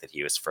the fact that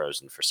he was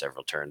frozen for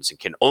several turns and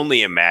can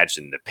only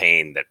imagine the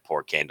pain that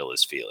poor Candle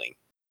is feeling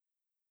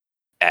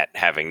at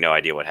having no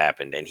idea what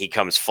happened. And he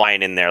comes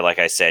flying in there, like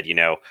I said,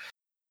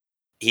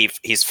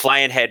 he's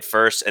flying head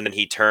first, and then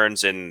he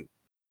turns and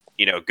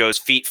goes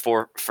feet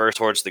first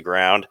towards the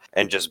ground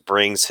and just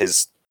brings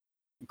his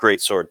great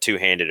sword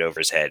two-handed over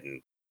his head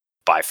and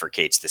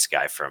bifurcates this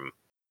guy from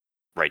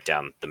right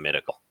down the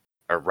middle,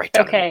 or right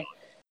down. Okay,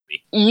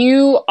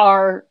 you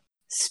are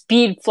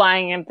speed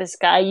flying at this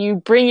guy. You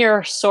bring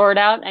your sword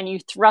out and you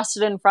thrust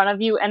it in front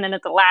of you, and then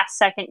at the last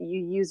second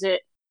you use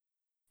it,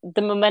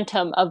 the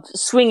momentum of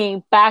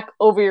swinging back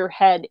over your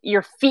head.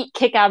 Your feet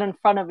kick out in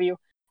front of you,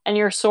 and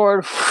your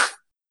sword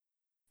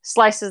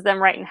slices them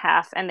right in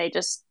half, and they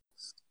just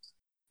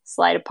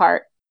slide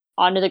apart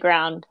onto the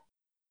ground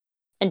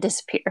and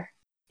disappear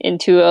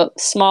into a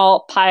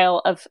small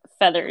pile of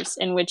feathers,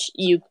 in which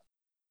you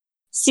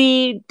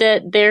see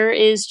that there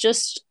is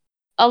just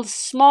a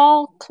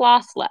small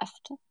cloth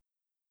left,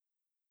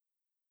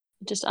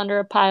 just under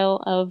a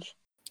pile of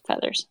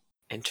feathers.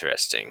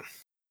 Interesting.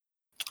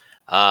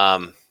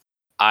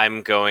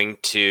 I'm going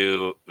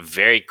to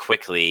very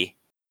quickly,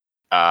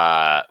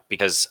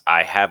 because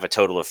I have a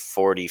total of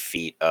 40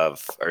 feet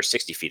or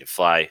 60 feet of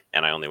fly,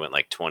 and I only went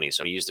like 20,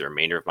 so I'll use the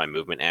remainder of my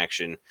movement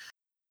action,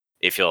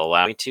 if you'll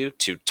allow me to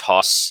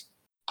toss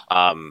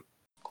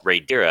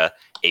Rhaedyra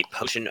a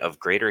potion of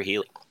greater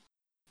healing.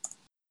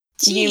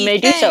 You may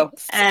do so.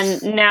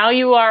 And now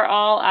you are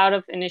all out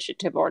of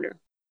initiative order.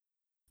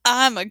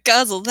 I'ma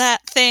guzzle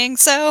that thing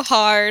so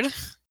hard.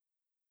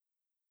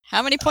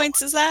 How many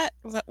points is that?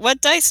 What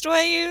dice do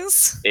I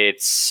use?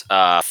 It's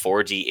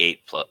 4d8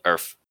 plus, or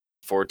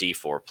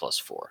 4d4 plus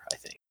 4, I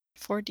think.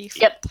 4d4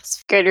 Yep. plus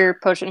 4. Greater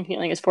potion of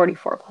healing is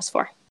 44 plus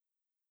 4.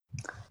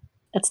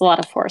 That's a lot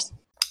of 4s.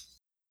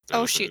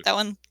 Oh shoot, that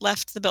one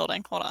left the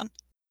building. Hold on.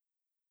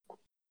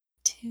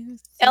 2, 3,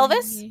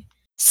 Elvis?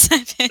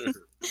 7.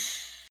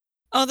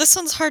 Oh, this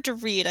one's hard to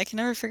read. I can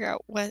never figure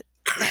out what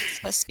that's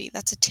supposed to be.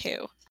 That's a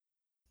 2.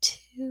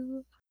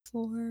 2,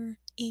 4,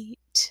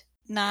 8,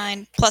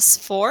 9 plus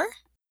 4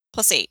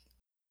 plus 8.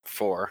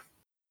 4.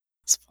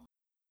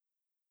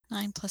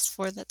 9 plus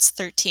 4, that's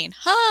 13.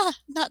 Ha!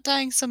 Not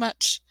dying so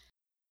much.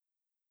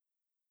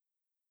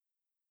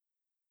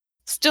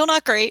 Still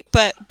not great,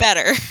 but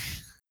better.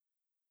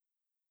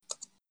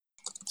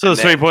 So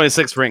it's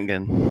 3.6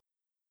 Rinkin.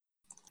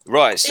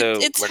 Right, so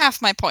it's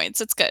half my points.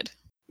 It's good.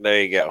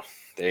 There you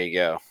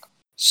go.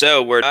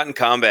 So we're not in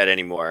combat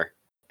anymore.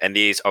 And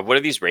what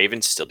are these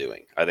ravens still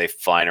doing? Are they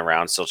flying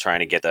around still trying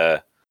to get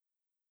the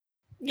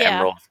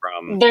emerald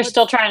from? They're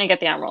still trying to get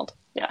the emerald.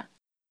 Yeah.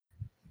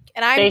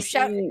 And I'm They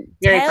shouting, seem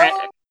very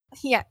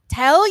frantic.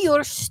 tell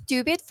your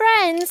stupid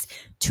friends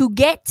to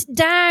get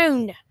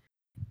down.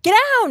 Get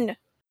down.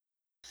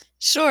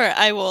 Sure,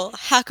 I will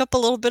hack up a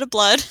little bit of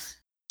blood.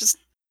 Just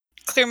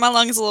clear my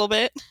lungs a little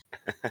bit.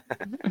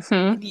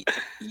 Mhm.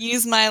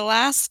 Use my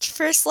last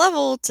first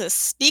level to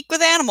speak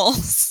with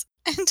animals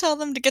and tell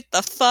them to get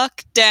the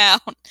fuck down.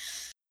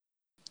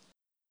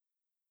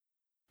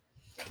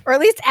 Or at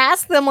least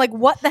ask them, like,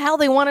 what the hell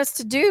they want us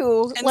to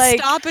do. And Like,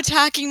 stop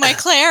attacking my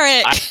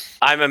cleric.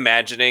 I'm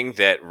imagining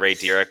that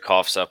Rhaedyra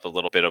coughs up a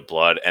little bit of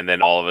blood and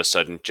then all of a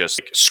sudden just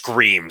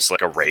screams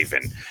like a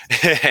raven.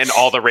 And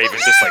all the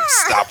ravens just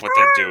stop what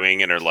they're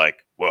doing and are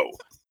like, whoa.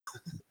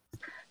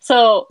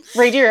 So,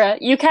 Rhaedyra,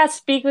 you cast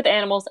Speak with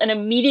Animals, and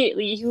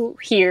immediately you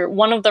hear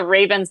one of the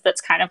ravens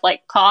that's kind of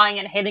cawing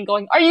and hitting,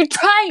 going, "Are you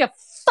trying to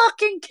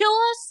fucking kill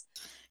us?"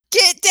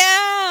 Get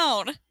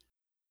down!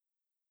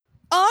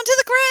 Onto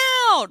the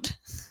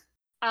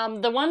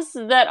ground! The ones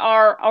that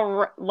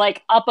are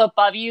up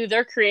above you,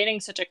 they're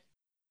creating such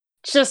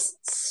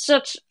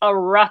a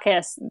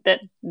ruckus that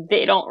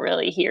they don't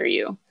really hear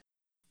you.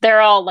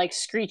 They're all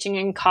screeching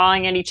and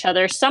cawing at each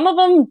other. Some of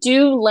them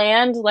do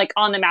land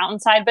on the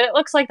mountainside, but it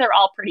looks like they're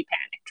all pretty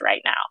panicked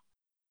right now.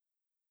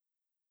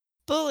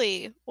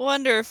 Bully.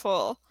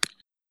 Wonderful.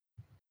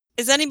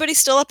 Is anybody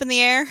still up in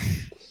the air?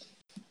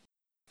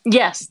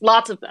 Yes,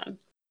 lots of them.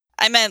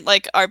 I meant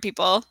our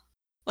people.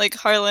 Like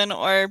Harlan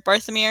or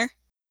Barthamir.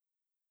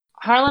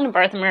 Harlan and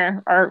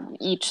Barthamir are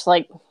each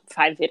 5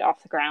 feet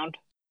off the ground.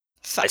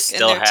 Fuck, I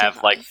still and they're too have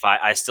high. 5.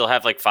 I still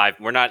have 5.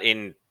 We're not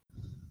in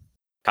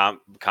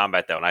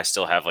combat though, and I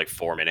still have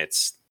 4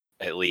 minutes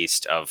at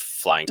least of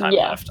flying time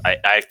left.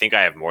 I think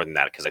I have more than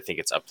that because I think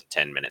it's up to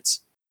 10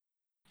 minutes.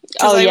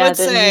 Oh I yeah, would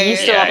say- then you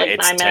still have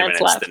it's 9 10 minutes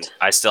minutes. left. Then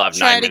I still have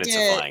Try 9 to minutes of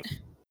get flying.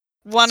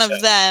 one So-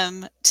 of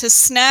them to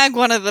snag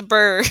one of the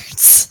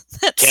birds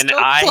that's Can still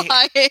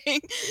I-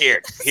 flying.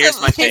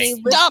 Here's my Somebody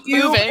thing. Stop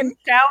moving.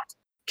 shout,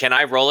 Can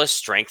I roll a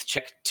strength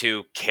check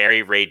to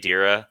carry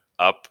Rhaedyra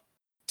up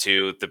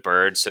to the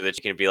bird so that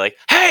you can be like,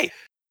 "Hey,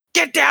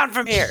 get down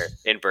from here!"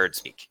 in bird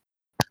speak?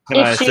 Can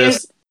I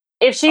assist?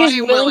 If she's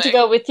I'm willing to willing.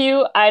 go with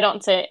you, I don't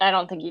think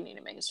you need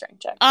to make a strength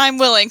check. I'm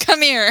willing.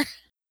 Come here.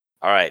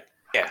 All right.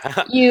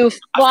 Yeah. You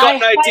I've fly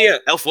got an idea,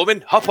 elf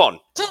woman. Hop on.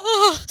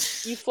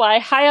 You fly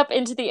high up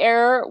into the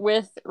air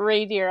with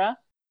Rhaedyra.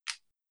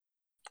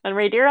 And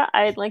Rhaedyra,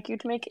 I'd like you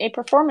to make a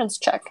performance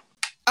check.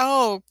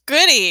 Oh,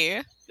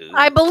 goody.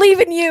 I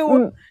believe in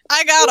you.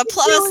 I got a You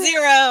can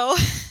do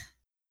 +0.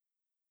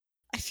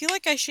 I feel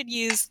like I should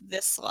use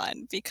this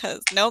one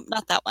because nope,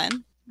 not that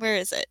one. Where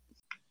is it?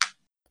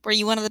 Were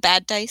you one of the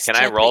bad dice? Can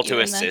Did I put roll you to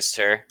in the- assist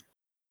her?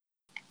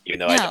 Even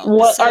though I No. don't.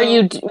 What are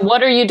So-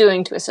 What are you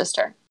doing to assist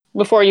her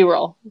before you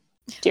roll,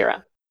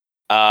 Dira?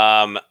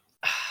 I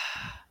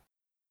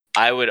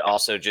would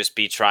also just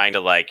be trying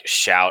to like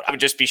shout. I would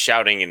just be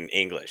shouting in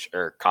English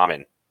or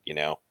common, you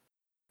know.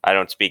 I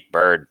don't speak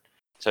bird.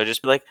 So I'd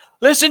just be like,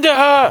 "Listen to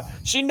her.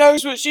 She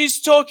knows what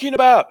she's talking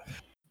about.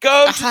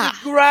 Go to Aha.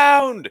 the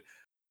ground.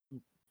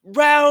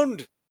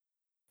 Round.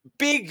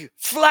 Big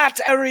flat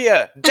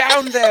area.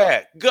 Down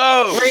there.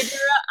 Go." Rhaedyra,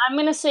 I'm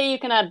gonna say you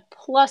can add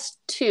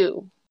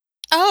 +2.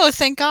 Oh,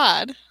 thank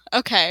God.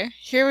 Okay,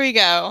 here we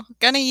go.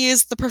 Gonna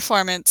use the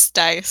performance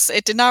dice.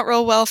 It did not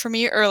roll well for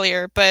me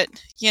earlier, but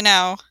you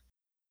know,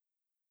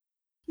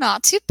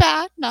 not too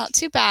bad. Not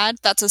too bad.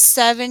 That's a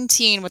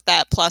 17 with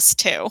that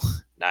 +2.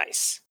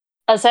 Nice.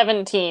 A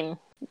 17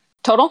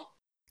 total.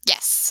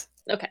 Yes.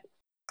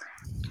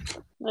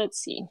 Let's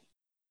see.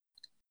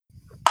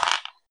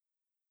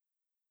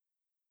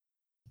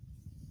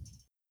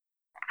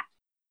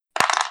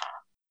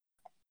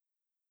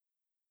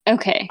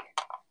 Okay.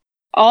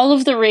 All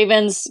of the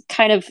ravens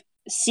kind of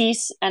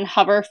cease and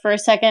hover for a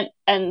second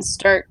and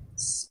start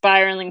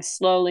spiraling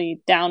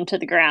slowly down to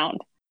the ground.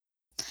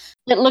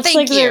 It looks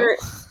Thank like you.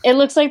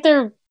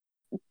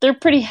 they're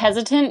pretty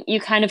hesitant. You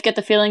kind of get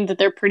the feeling that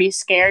they're pretty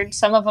scared.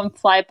 Some of them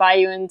fly by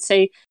you and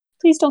say,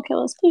 "Please don't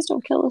kill us. Please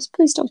don't kill us.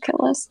 Please don't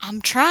kill us."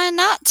 I'm trying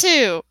not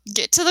to.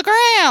 Get to the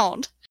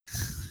ground.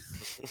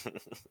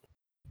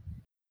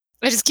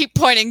 I just keep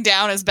pointing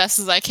down as best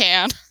as I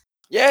can.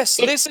 Yes,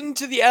 It- listen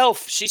to the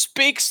elf. She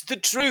speaks the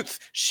truth.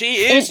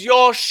 She is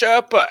your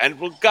Sherpa and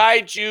will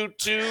guide you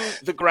to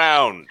the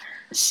ground.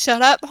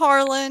 Shut up,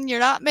 Harlan. You're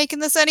not making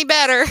this any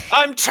better.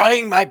 I'm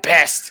trying my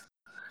best.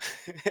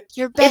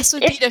 Your best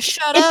would be it- to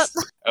shut up.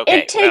 Okay,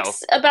 It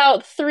takes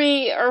about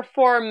 3 or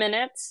 4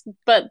 minutes,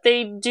 but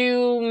they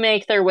do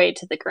make their way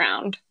to the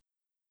ground.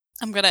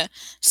 I'm gonna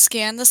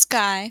scan the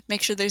sky,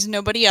 make sure there's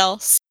nobody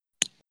else.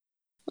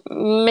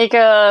 Make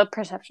a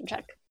perception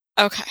check.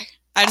 Okay.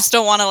 I just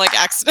don't want to like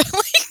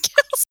accidentally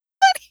kill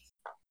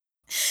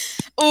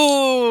somebody.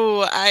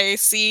 Ooh, I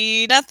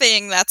see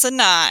nothing. That's a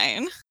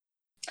 9.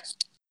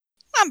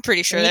 I'm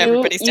pretty sure that You-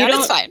 everybody's you down.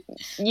 It's don't- fine.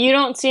 You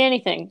don't see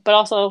anything, but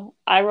also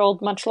I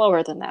rolled much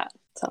lower than that.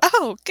 So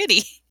Oh,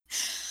 goody.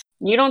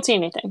 you don't see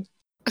anything.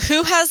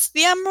 Who has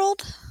the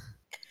emerald?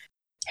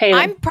 Hey,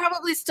 I'm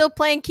probably still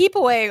playing keep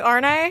away,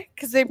 aren't I?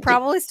 Because they're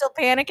probably still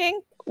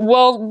panicking.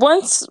 well,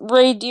 once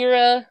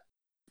Rhaedyra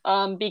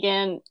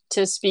began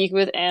to speak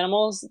with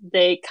animals,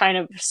 they kind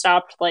of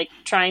stopped like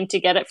trying to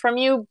get it from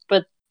you,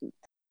 but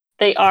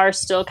they are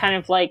still kind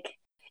of like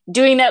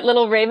doing that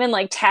little raven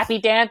like tappy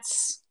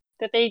dance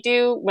that they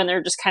do when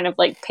they're just kind of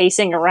like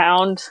pacing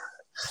around.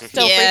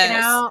 Still Yes.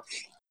 freaking out.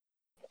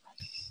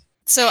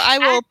 So I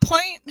will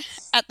point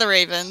at the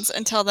ravens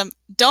and tell them,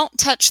 don't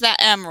touch that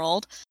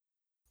emerald.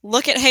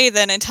 Look at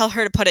Hayden and tell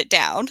her to put it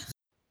down.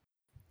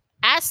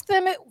 Ask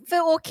them if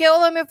it will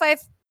kill them if I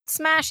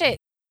smash it.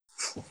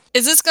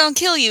 Is this gonna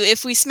kill you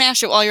if we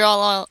smash it while you're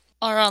all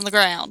are on the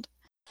ground?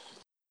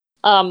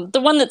 The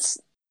one that's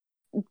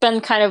been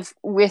kind of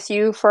with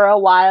you for a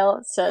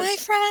while says, My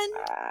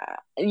friend.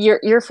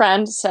 your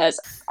friend says,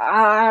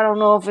 "I don't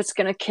know if it's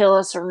gonna kill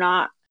us or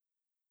not.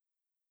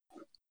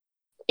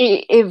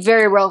 It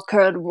very well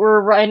could.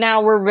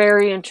 We're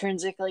very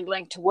intrinsically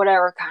linked to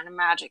whatever kind of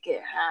magic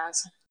it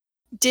has."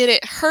 Did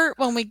it hurt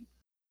when we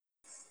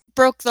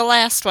broke the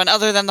last one,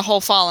 other than the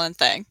whole fallen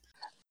thing?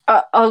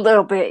 A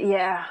little bit,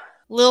 yeah.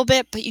 A little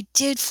bit, but you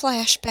did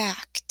flash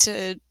back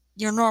to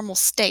your normal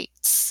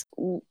states.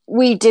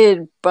 We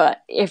did,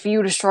 but if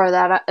you destroy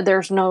that,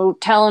 there's no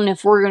telling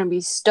if we're gonna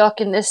be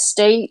stuck in this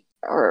state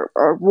or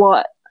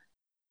what.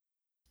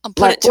 I'll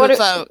put Like, it to what a if-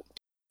 vote.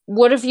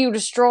 What if you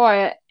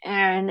destroy it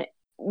and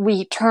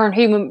we turn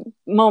human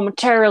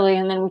momentarily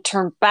and then we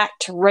turn back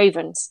to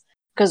ravens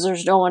because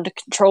there's no one to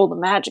control the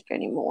magic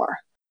anymore?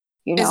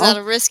 You know? Is that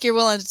a risk you're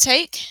willing to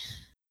take?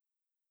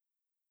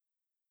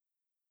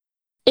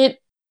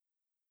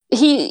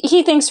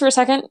 He thinks for a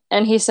second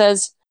and he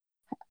says,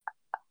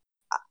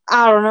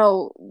 I don't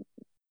know.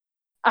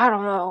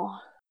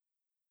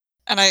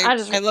 And I I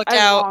just look I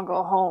just out. want to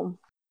go home.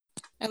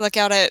 I look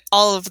out at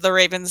all of the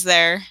ravens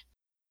there.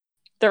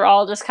 They're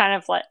all just kind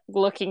of like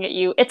looking at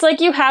you. It's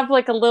like you have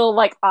like a little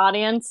like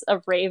audience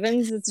of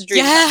ravens. It's a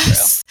dream come true.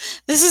 Yes,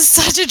 this is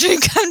such a dream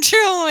come true.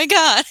 Oh my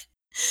god.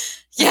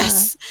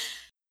 Yes.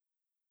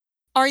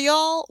 Are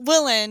y'all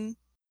willing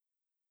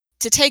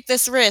to take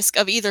this risk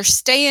of either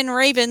staying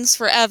ravens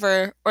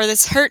forever, or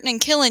this hurting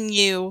and killing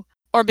you,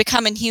 or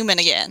becoming human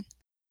again.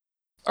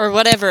 Or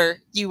whatever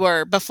you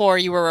were before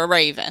you were a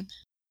raven.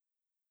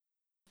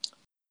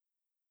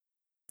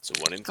 So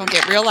 1 in 3. Gonna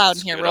get real loud in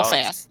That's here good real odds.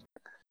 fast.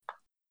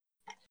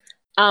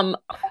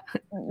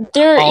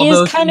 There All is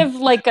those kind in- of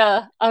like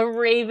a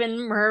raven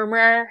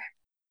murmur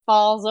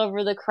falls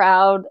over the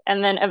crowd,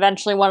 and then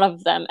eventually one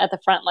of them at the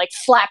front like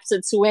flaps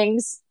its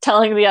wings,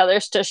 telling the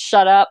others to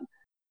shut up.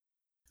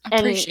 I And-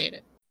 appreciate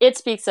it. It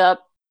speaks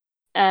up,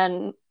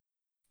 and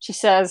she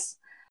says,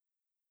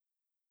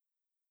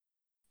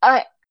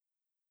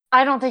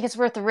 I don't think it's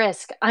worth the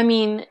risk. I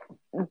mean,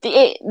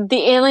 the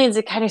aliens,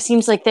 it kind of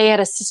seems like they had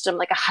a system,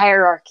 like a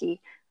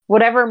hierarchy.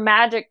 Whatever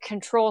magic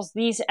controls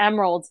these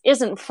emeralds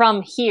isn't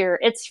from here.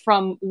 It's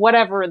from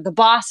whatever the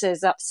boss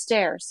is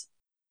upstairs.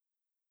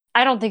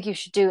 I don't think you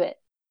should do it.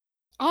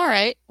 All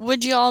right.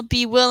 Would you all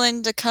be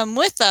willing to come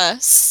with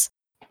us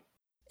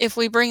if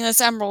we bring this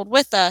emerald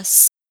with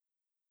us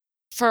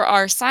for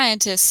our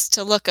scientists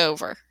to look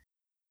over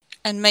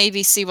and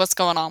maybe see what's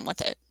going on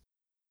with it?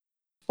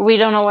 We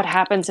don't know what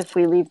happens if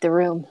we leave the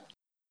room.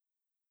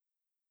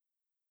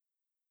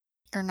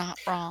 You're not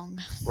wrong.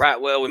 Right.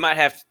 Well, we might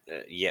have.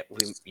 You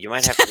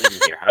might have to leave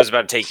him here. I was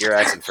about to take your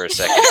accent for a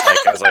second.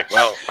 Like, I was like,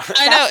 well,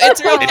 I know, it's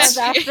real It's-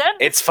 catchy.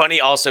 it's funny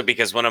also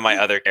because one of my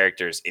other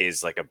characters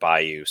is like a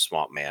bayou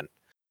swamp man,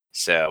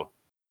 so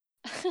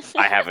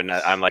I have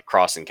I'm like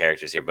crossing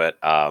characters here, but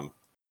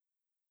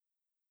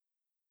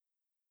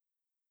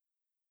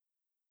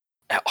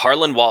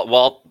Harlan,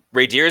 while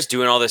Raydir is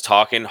doing all this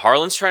talking,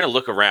 Harlan's trying to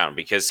look around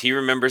because he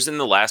remembers in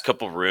the last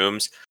couple of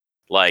rooms,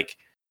 like,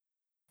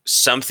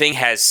 something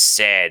has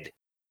said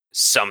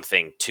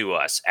something to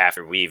us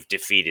after we've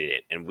defeated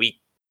it, and we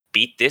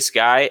beat this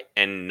guy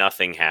and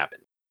nothing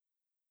happened.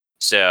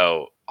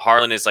 So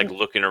Harlan is like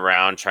looking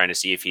around trying to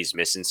see if he's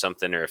missing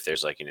something or if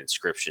there's like an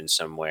inscription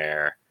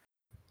somewhere.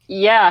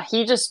 Yeah,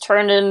 he just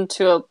turned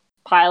into a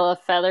pile of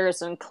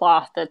feathers and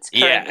cloth that's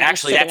Yeah, currently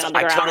actually, sitting that's on the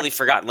I ground. totally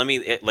forgot. Let me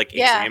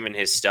Yeah. examine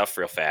his stuff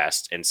real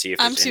fast and see if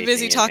I'm there's too busy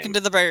anything in talking him. to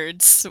the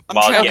birds. I'm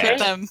Well, trying yeah. to get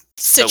them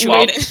So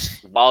situated.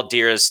 while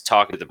Dira's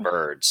talking to the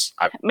birds,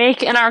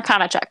 Make an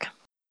Arcana check.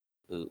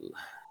 I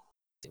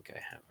think I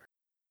have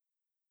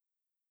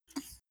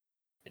her.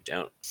 I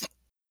don't.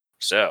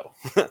 So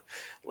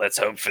let's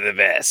hope for the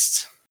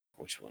best.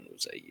 Which one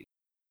was I using?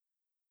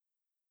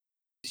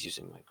 I was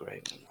using my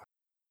gray one.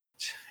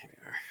 Here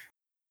we are.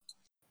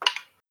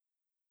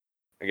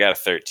 I got a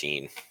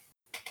 13.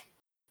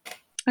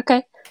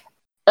 Okay.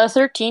 A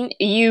 13,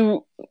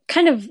 you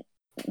kind of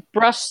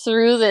brush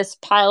through this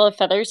pile of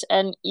feathers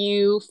and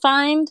you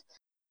find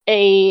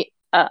a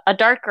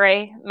dark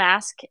gray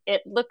mask.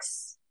 It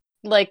looks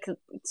like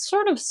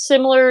sort of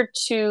similar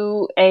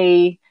to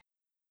a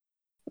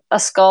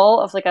skull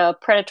of like a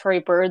predatory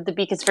bird. The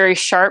beak is very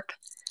sharp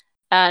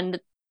and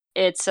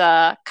it's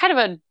kind of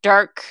a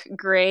dark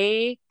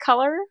gray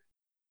color.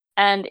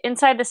 And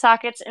inside the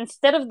sockets,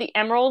 instead of the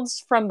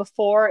emeralds from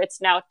before,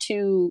 it's now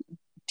 2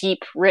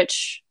 deep,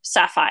 rich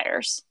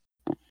sapphires.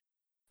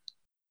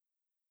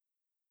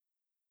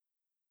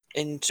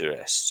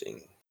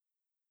 Interesting.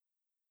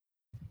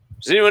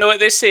 Does anyone know what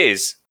this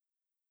is?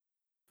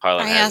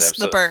 Harlan I has asked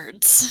the absolute-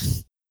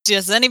 birds.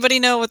 Does anybody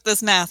know what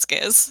this mask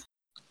is?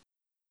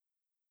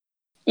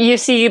 You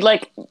see,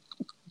 like,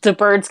 the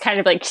birds kind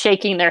of like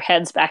shaking their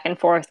heads back and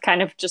forth,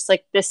 kind of just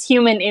like this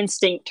human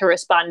instinct to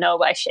respond no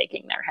by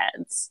shaking their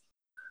heads.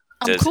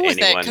 I'm Does cool with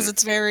it anyone- because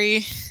it's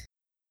very.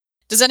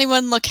 Does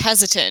anyone look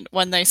hesitant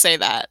when they say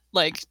that?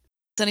 Like,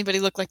 does anybody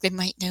look like they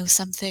might know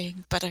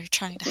something but are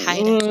trying to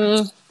hide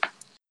it?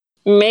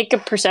 Make a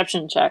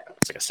perception check.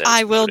 It's like a sense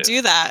I will motive.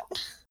 do that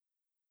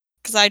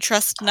because I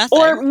trust nothing.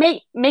 Or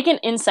make an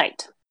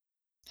insight.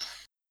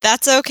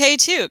 That's okay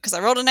too because I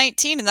rolled a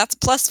 19 and that's a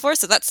 +4,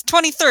 so that's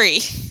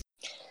 23.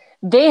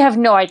 They have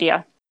no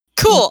idea.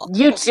 Cool.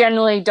 You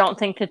generally don't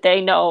think that they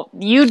know.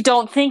 You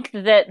don't think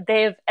that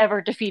they've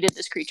ever defeated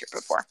this creature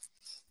before.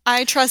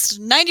 I trust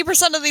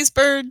 90% of these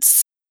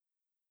birds,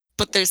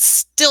 but there's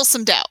still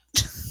some doubt.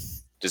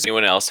 Does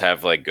anyone else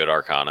have like good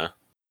arcana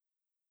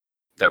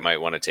that might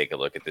want to take a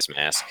look at this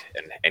mask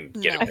and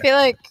get No. I a feel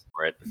like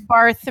for it?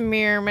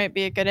 Barthamir might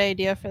be a good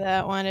idea for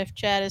that one if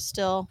Chad is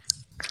still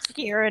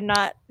here and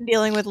not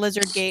dealing with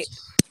Lizard Gate.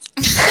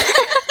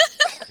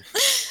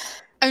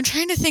 I'm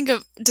trying to think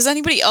of. Does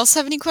anybody else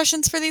have any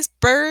questions for these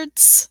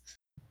birds?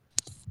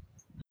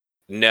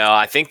 No,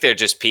 I think they're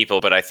just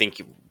people, but I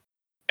think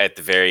at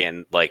the very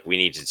end, like we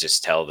need to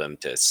just tell them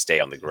to stay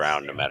on the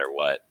ground no matter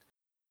what.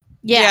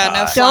 Yeah,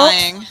 no Uh,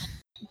 flying.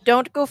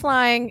 Don't go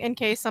flying in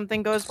case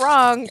something goes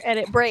wrong and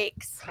it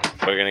breaks.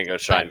 We're gonna go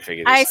try and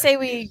figure this I out. say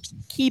we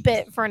keep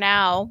it for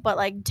now, but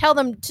like tell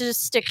them to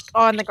just stick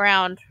on the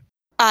ground.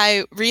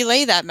 I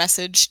relay that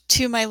message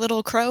to my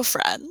little crow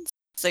friends.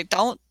 Say,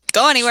 don't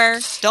go anywhere.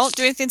 Don't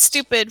do anything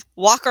stupid.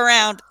 Walk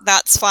around.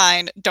 That's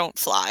fine. Don't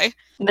fly.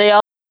 They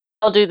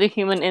all do the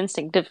human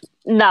instinct of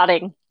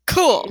nodding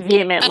Cool. And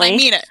vehemently. I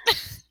mean it.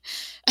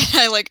 And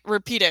I like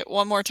repeat it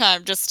one more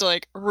time just to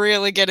like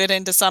really get it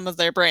into some of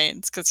their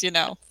brains because you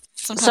know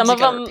Sometimes Some you of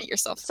gotta them, repeat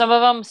yourself. some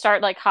of them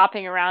start like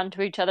hopping around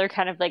to each other,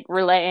 kind of like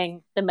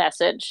relaying the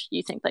message.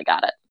 You think they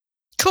got it?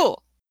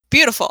 Cool.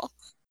 Beautiful.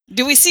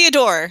 Do we see a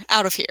door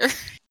out of here?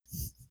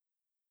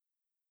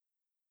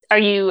 Are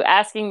you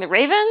asking the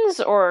ravens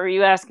or are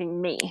you asking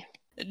me?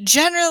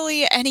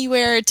 Generally,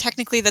 anywhere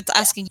technically that's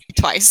asking you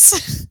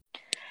twice.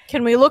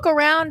 Can we look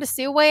around to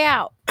see a way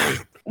out?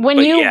 When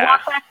But you yeah.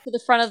 walk back to the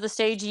front of the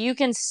stage, you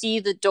can see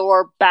the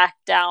door back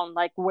down,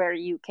 like where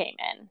you came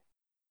in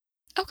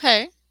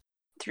Okay.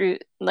 through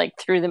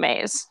the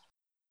maze.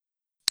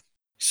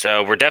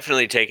 So we're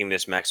definitely taking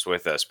this Max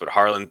with us, but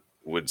Harlan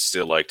would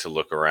still like to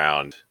look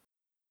around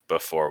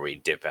before we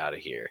dip out of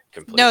here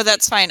completely. No,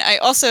 that's fine. I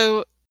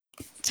also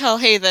tell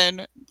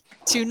Haven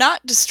to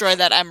not destroy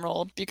that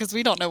emerald because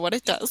we don't know what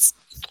it does.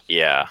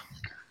 Yeah.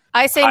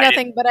 I say Hide it.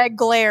 nothing, but I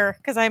glare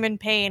because I'm in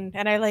pain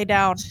and I lay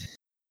down.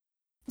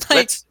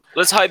 Like,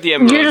 Let's hide the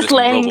emerald. You're in just this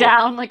laying rubble.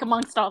 down, like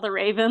amongst all the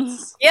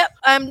ravens. Yep,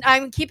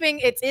 I'm keeping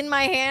it's in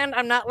my hand.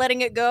 I'm not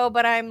letting it go,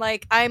 but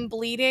I'm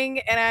bleeding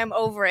and I'm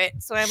over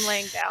it, so I'm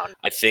laying down.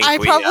 I think I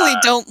we probably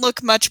don't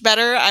look much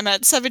better. I'm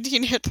at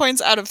 17 hit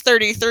points out of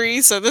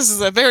 33, so this is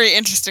a very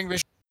interesting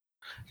vision.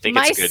 think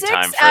My it's a good 6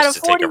 time for out us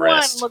of to take a 41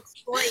 rest. looks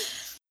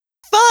great.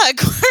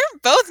 Fuck, we're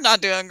both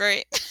not doing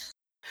great.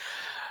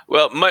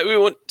 Well, might we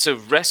want to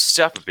rest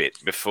up a bit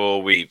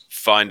before we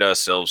find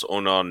ourselves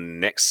on our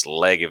next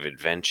leg of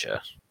adventure?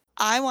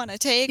 I want to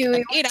take Do we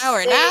an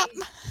 8-hour stay- nap.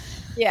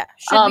 Yeah,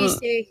 should we Um,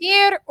 stay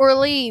here or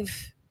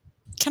leave?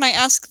 Can I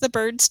ask the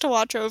birds to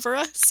watch over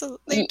us so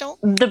they don't?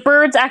 The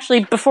birds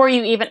actually, before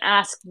you even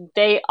ask,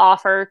 they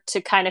offer to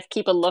kind of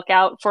keep a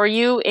lookout for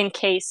you in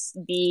case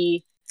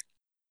the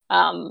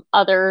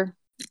other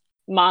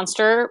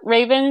monster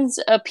ravens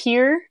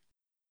appear.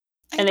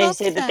 And they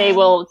say that they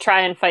will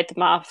try and fight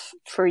them off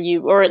for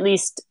you, or at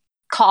least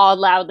call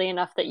loudly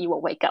enough that you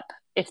will wake up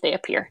if they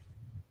appear.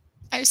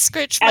 I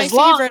scratch my As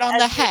long favorite on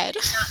as the they head.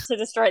 Not to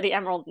destroy the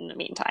emerald in the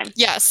meantime.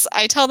 Yes,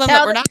 I tell them Tell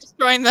that we're them- not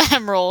destroying the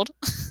emerald,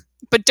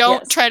 but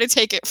don't Yes. try to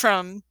take it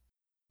from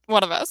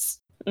one of us.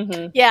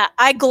 Mm-hmm. Yeah,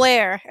 I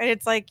glare, and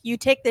it's like, you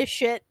take this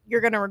shit, you're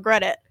gonna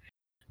regret it.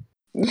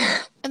 And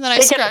then I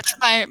They get- scratch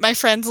my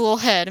friend's little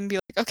head and be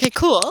like, okay,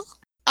 cool.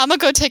 I'm gonna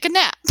go take a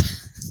nap.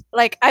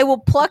 Like, I will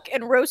pluck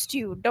and roast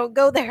you. Don't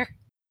go there.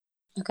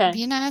 Okay.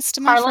 Be nice to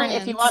my Harlan,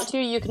 friends. if you want to,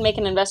 you can make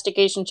an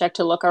investigation check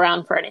to look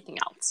around for anything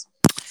else.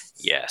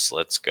 Yes,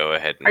 let's go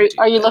ahead and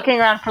Are you that. looking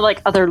around for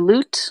like other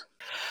loot?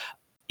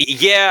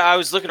 Yeah, I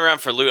was looking around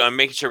for loot. I'm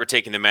making sure we're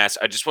taking the mask.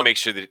 I just want to make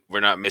sure that we're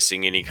not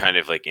missing any kind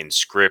of like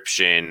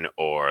inscription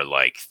or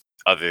like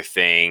other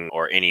thing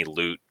or any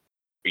loot.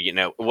 You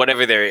know,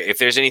 whatever there. If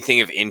there's anything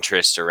of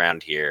interest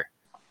around here,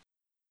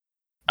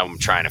 I'm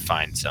trying to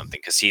find something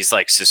because he's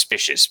like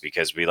suspicious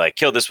because we like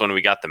killed this one.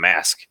 We got the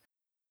mask,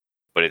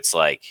 but it's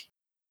like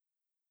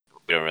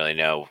we don't really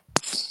know.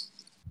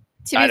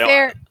 To I be don't-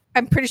 fair,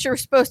 I'm pretty sure we're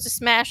supposed to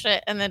smash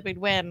it and then we'd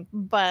win,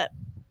 but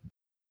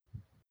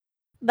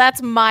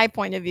that's my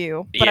point of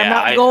view. But I'm Yeah,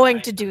 not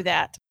going to do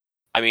that.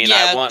 I mean,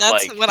 yeah, I want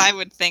that's like what I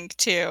would think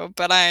too,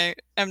 but I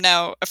am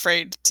now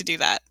afraid to do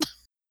that.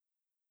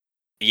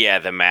 yeah,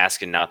 the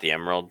mask and not the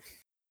emerald.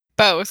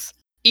 Both.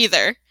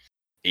 Either.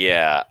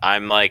 Yeah,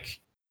 I'm like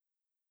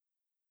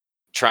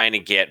trying to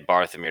get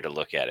Barthamir to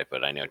look at it,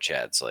 but I know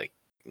Chad's like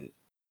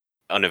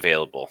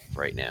unavailable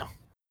right now.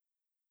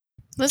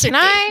 Lizard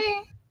Can Gate.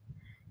 I?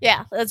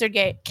 Yeah, Lizard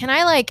Gate. Can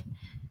I, like,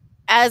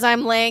 as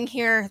I'm laying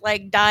here,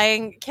 like,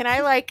 dying, can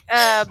I, like,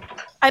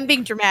 I'm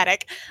being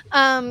dramatic.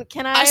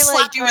 Can I, I like,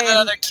 slapped you with try and-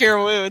 another cure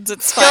wounds.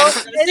 It's fine.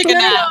 If we're gonna take a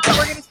nap.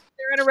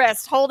 We're gonna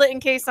rest. Hold it in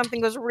case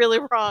something goes really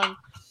wrong.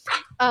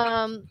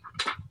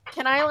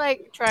 Can I,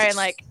 like, try and,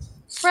 like,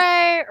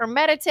 pray or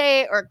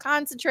meditate or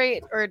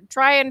concentrate or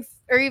try and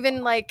or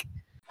even like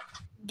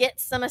get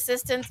some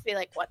assistance? Be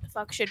like, what the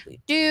fuck should we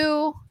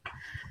do?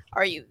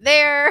 Are you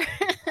there?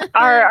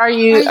 Are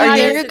you Are you there,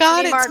 there, it's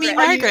God? me, It's me, Margaret.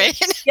 Are you-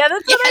 Margaret. Yeah,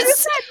 that's what I Yes. just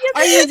said. Yes,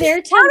 Are you there,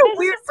 It's not a Tempest?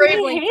 weird It's me,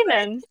 brain link.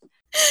 Haven.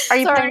 Are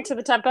you Sorry. praying to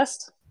the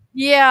Tempest?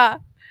 Yeah.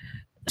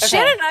 Okay.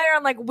 Shannon and I are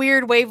on like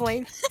weird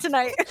wavelengths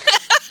tonight.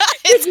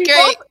 It's we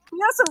great. We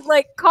also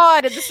like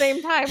cawed at the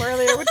same time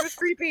earlier, which was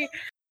creepy.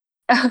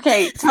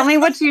 Okay, tell me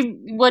what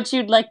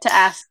you'd like to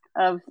ask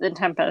of the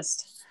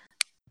Tempest.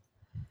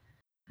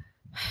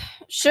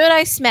 Should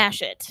I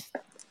smash it?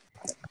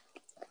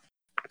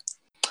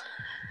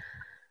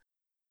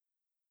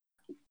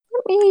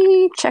 Let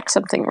me check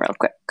something real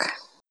quick.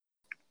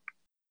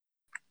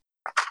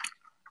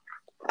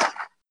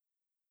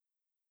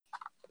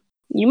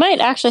 You might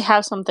actually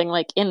have something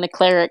like in the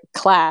cleric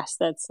class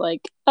that's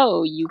like,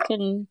 oh, you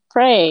can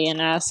pray and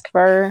ask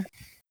for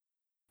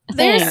a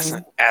There's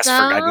thing. Ask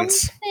for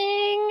guidance.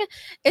 Something.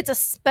 It's a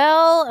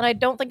spell, and I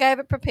don't think I have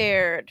it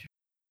prepared.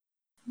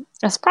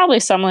 That's probably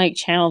some like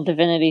channel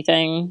divinity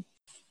thing.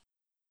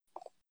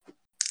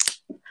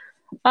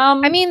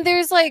 I mean,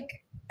 there's like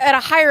at a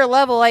higher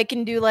level, I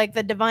can do like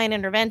the divine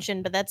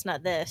intervention, but that's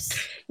not this.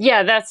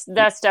 yeah, that's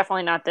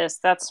definitely not this.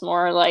 That's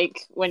more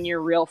like when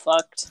you're real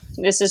fucked.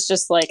 This is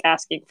just like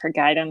asking for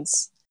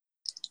guidance.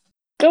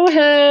 Go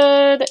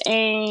ahead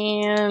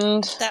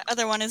and That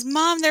other one is,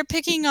 Mom, they're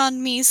picking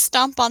on me.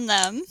 Stomp on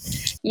them.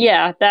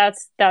 yeah,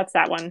 that's that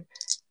one.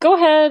 Go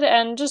ahead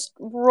and just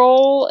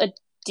roll a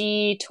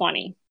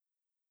d20.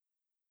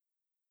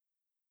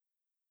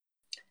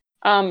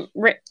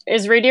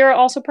 Is Rhaenyra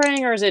also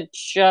praying, or is it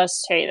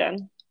just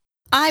Hayden?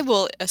 I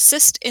will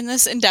assist in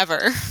this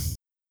endeavor.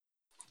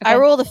 I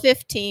rolled a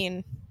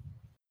 15.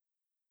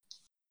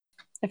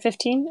 A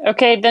 15?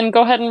 Okay, then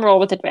go ahead and roll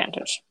with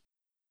advantage,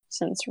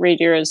 since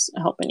Rhaenyra is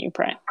helping you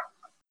pray.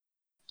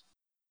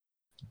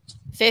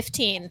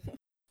 15.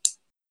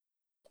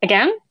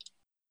 Again?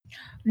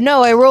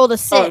 No, I rolled a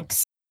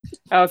 6.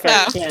 Okay,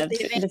 Oh. yeah,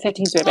 the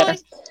 15's way better.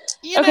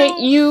 You Okay,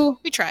 know,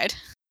 we tried.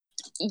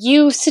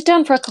 you sit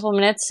down for a couple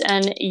minutes,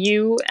 and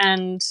you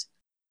and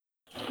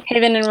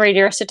Haven and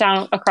Rhaenyra sit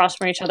down across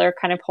from each other,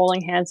 kind of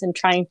holding hands and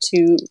trying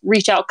to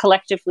reach out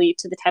collectively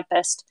to the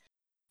Tempest.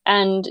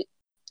 And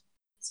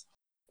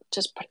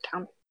just put it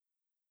down.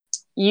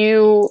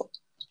 You're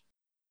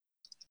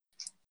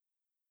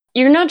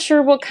not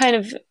sure what kind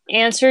of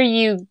answer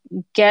you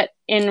get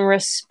in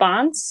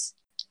response.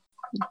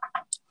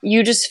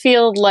 You just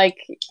feel like,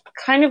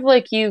 kind of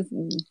like you've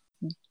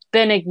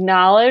been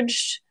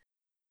acknowledged,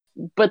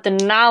 but the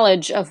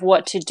knowledge of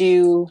what to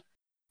do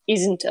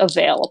isn't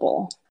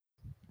available.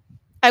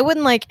 I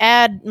wouldn't like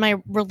add my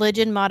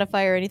religion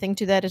modifier or anything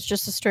to that. It's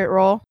just a straight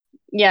roll.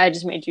 Yeah, I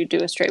just made you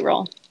do a straight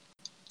roll.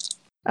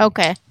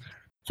 Okay.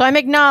 So I'm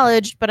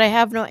acknowledged, but I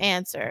have no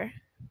answer.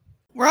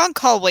 We're on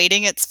call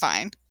waiting. It's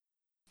fine.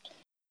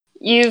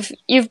 You've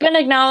been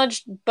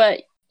acknowledged,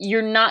 but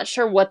you're not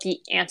sure what the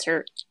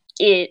answer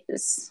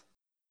is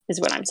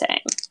what I'm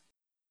saying.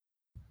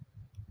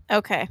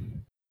 Okay.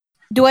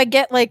 Do I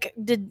get like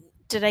did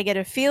I get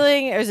a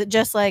feeling, or is it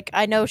just like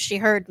I know she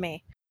heard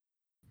me?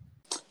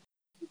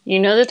 You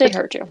know that they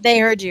heard you. They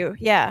heard you.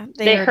 Yeah.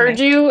 They heard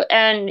me. you,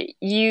 and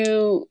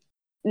you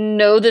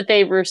know that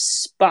they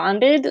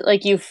responded.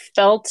 Like, you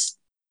felt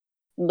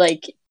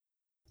like,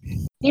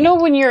 you know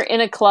when you're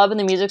in a club and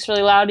the music's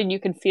really loud and you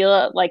can feel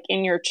it like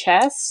in your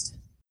chest?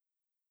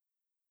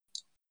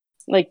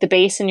 Like the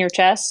bass in your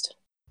chest?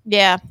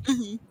 Yeah.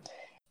 Mm-hmm.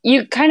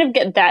 You kind of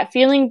get that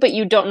feeling, but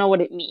you don't know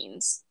what it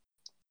means.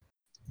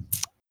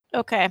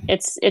 Okay.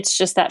 It's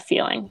just that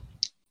feeling.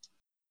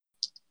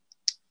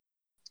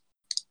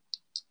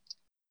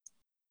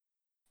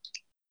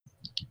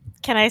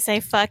 Can I say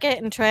fuck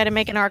it and try to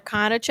make an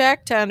arcana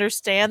check to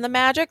understand the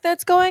magic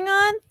that's going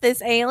on?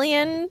 This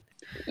alien?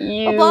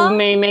 You Blah.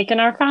 may make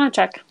an arcana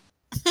check.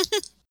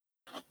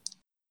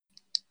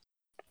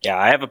 Yeah,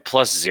 I have a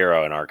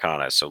 +0 in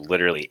Arcana, so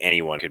literally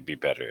anyone could be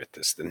better at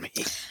this than me.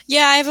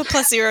 Yeah, I have a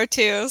 +0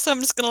 too, so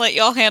I'm just gonna let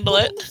y'all handle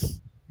it.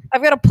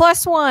 I've got a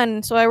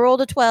 +1, so I rolled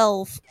a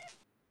 12.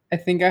 I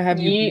think I have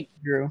you Ye- beat,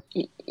 Drew.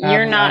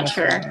 You're I'm not a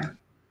sure. fan.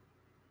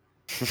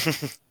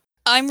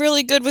 I'm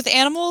really good with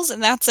animals,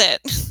 and that's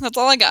it. That's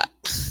all I got.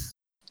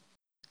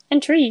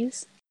 And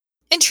trees.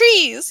 And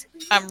trees!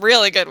 I'm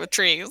really good with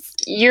trees.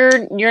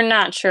 You're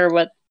not sure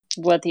what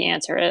the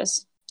answer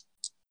is.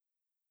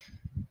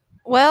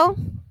 Well,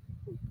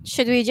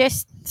 should we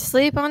just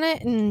sleep on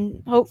it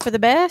and hope for the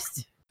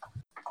best?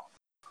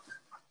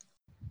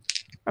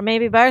 Or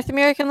maybe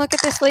Barthomir can look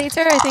at this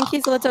later? I think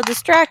he's a little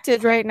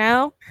distracted right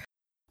now.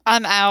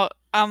 I'm out.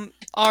 I'm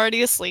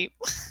already asleep.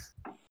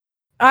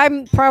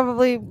 I'm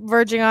probably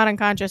verging on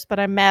unconscious, but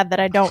I'm mad that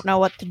I don't know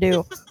what to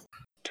do.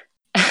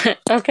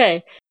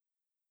 Okay.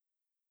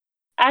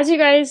 As you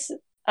guys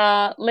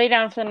lay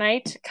down for the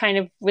night, kind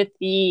of with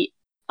the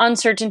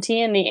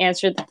uncertainty and the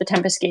answer that the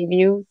Tempest gave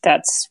you,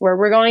 that's where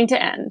we're going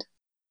to end.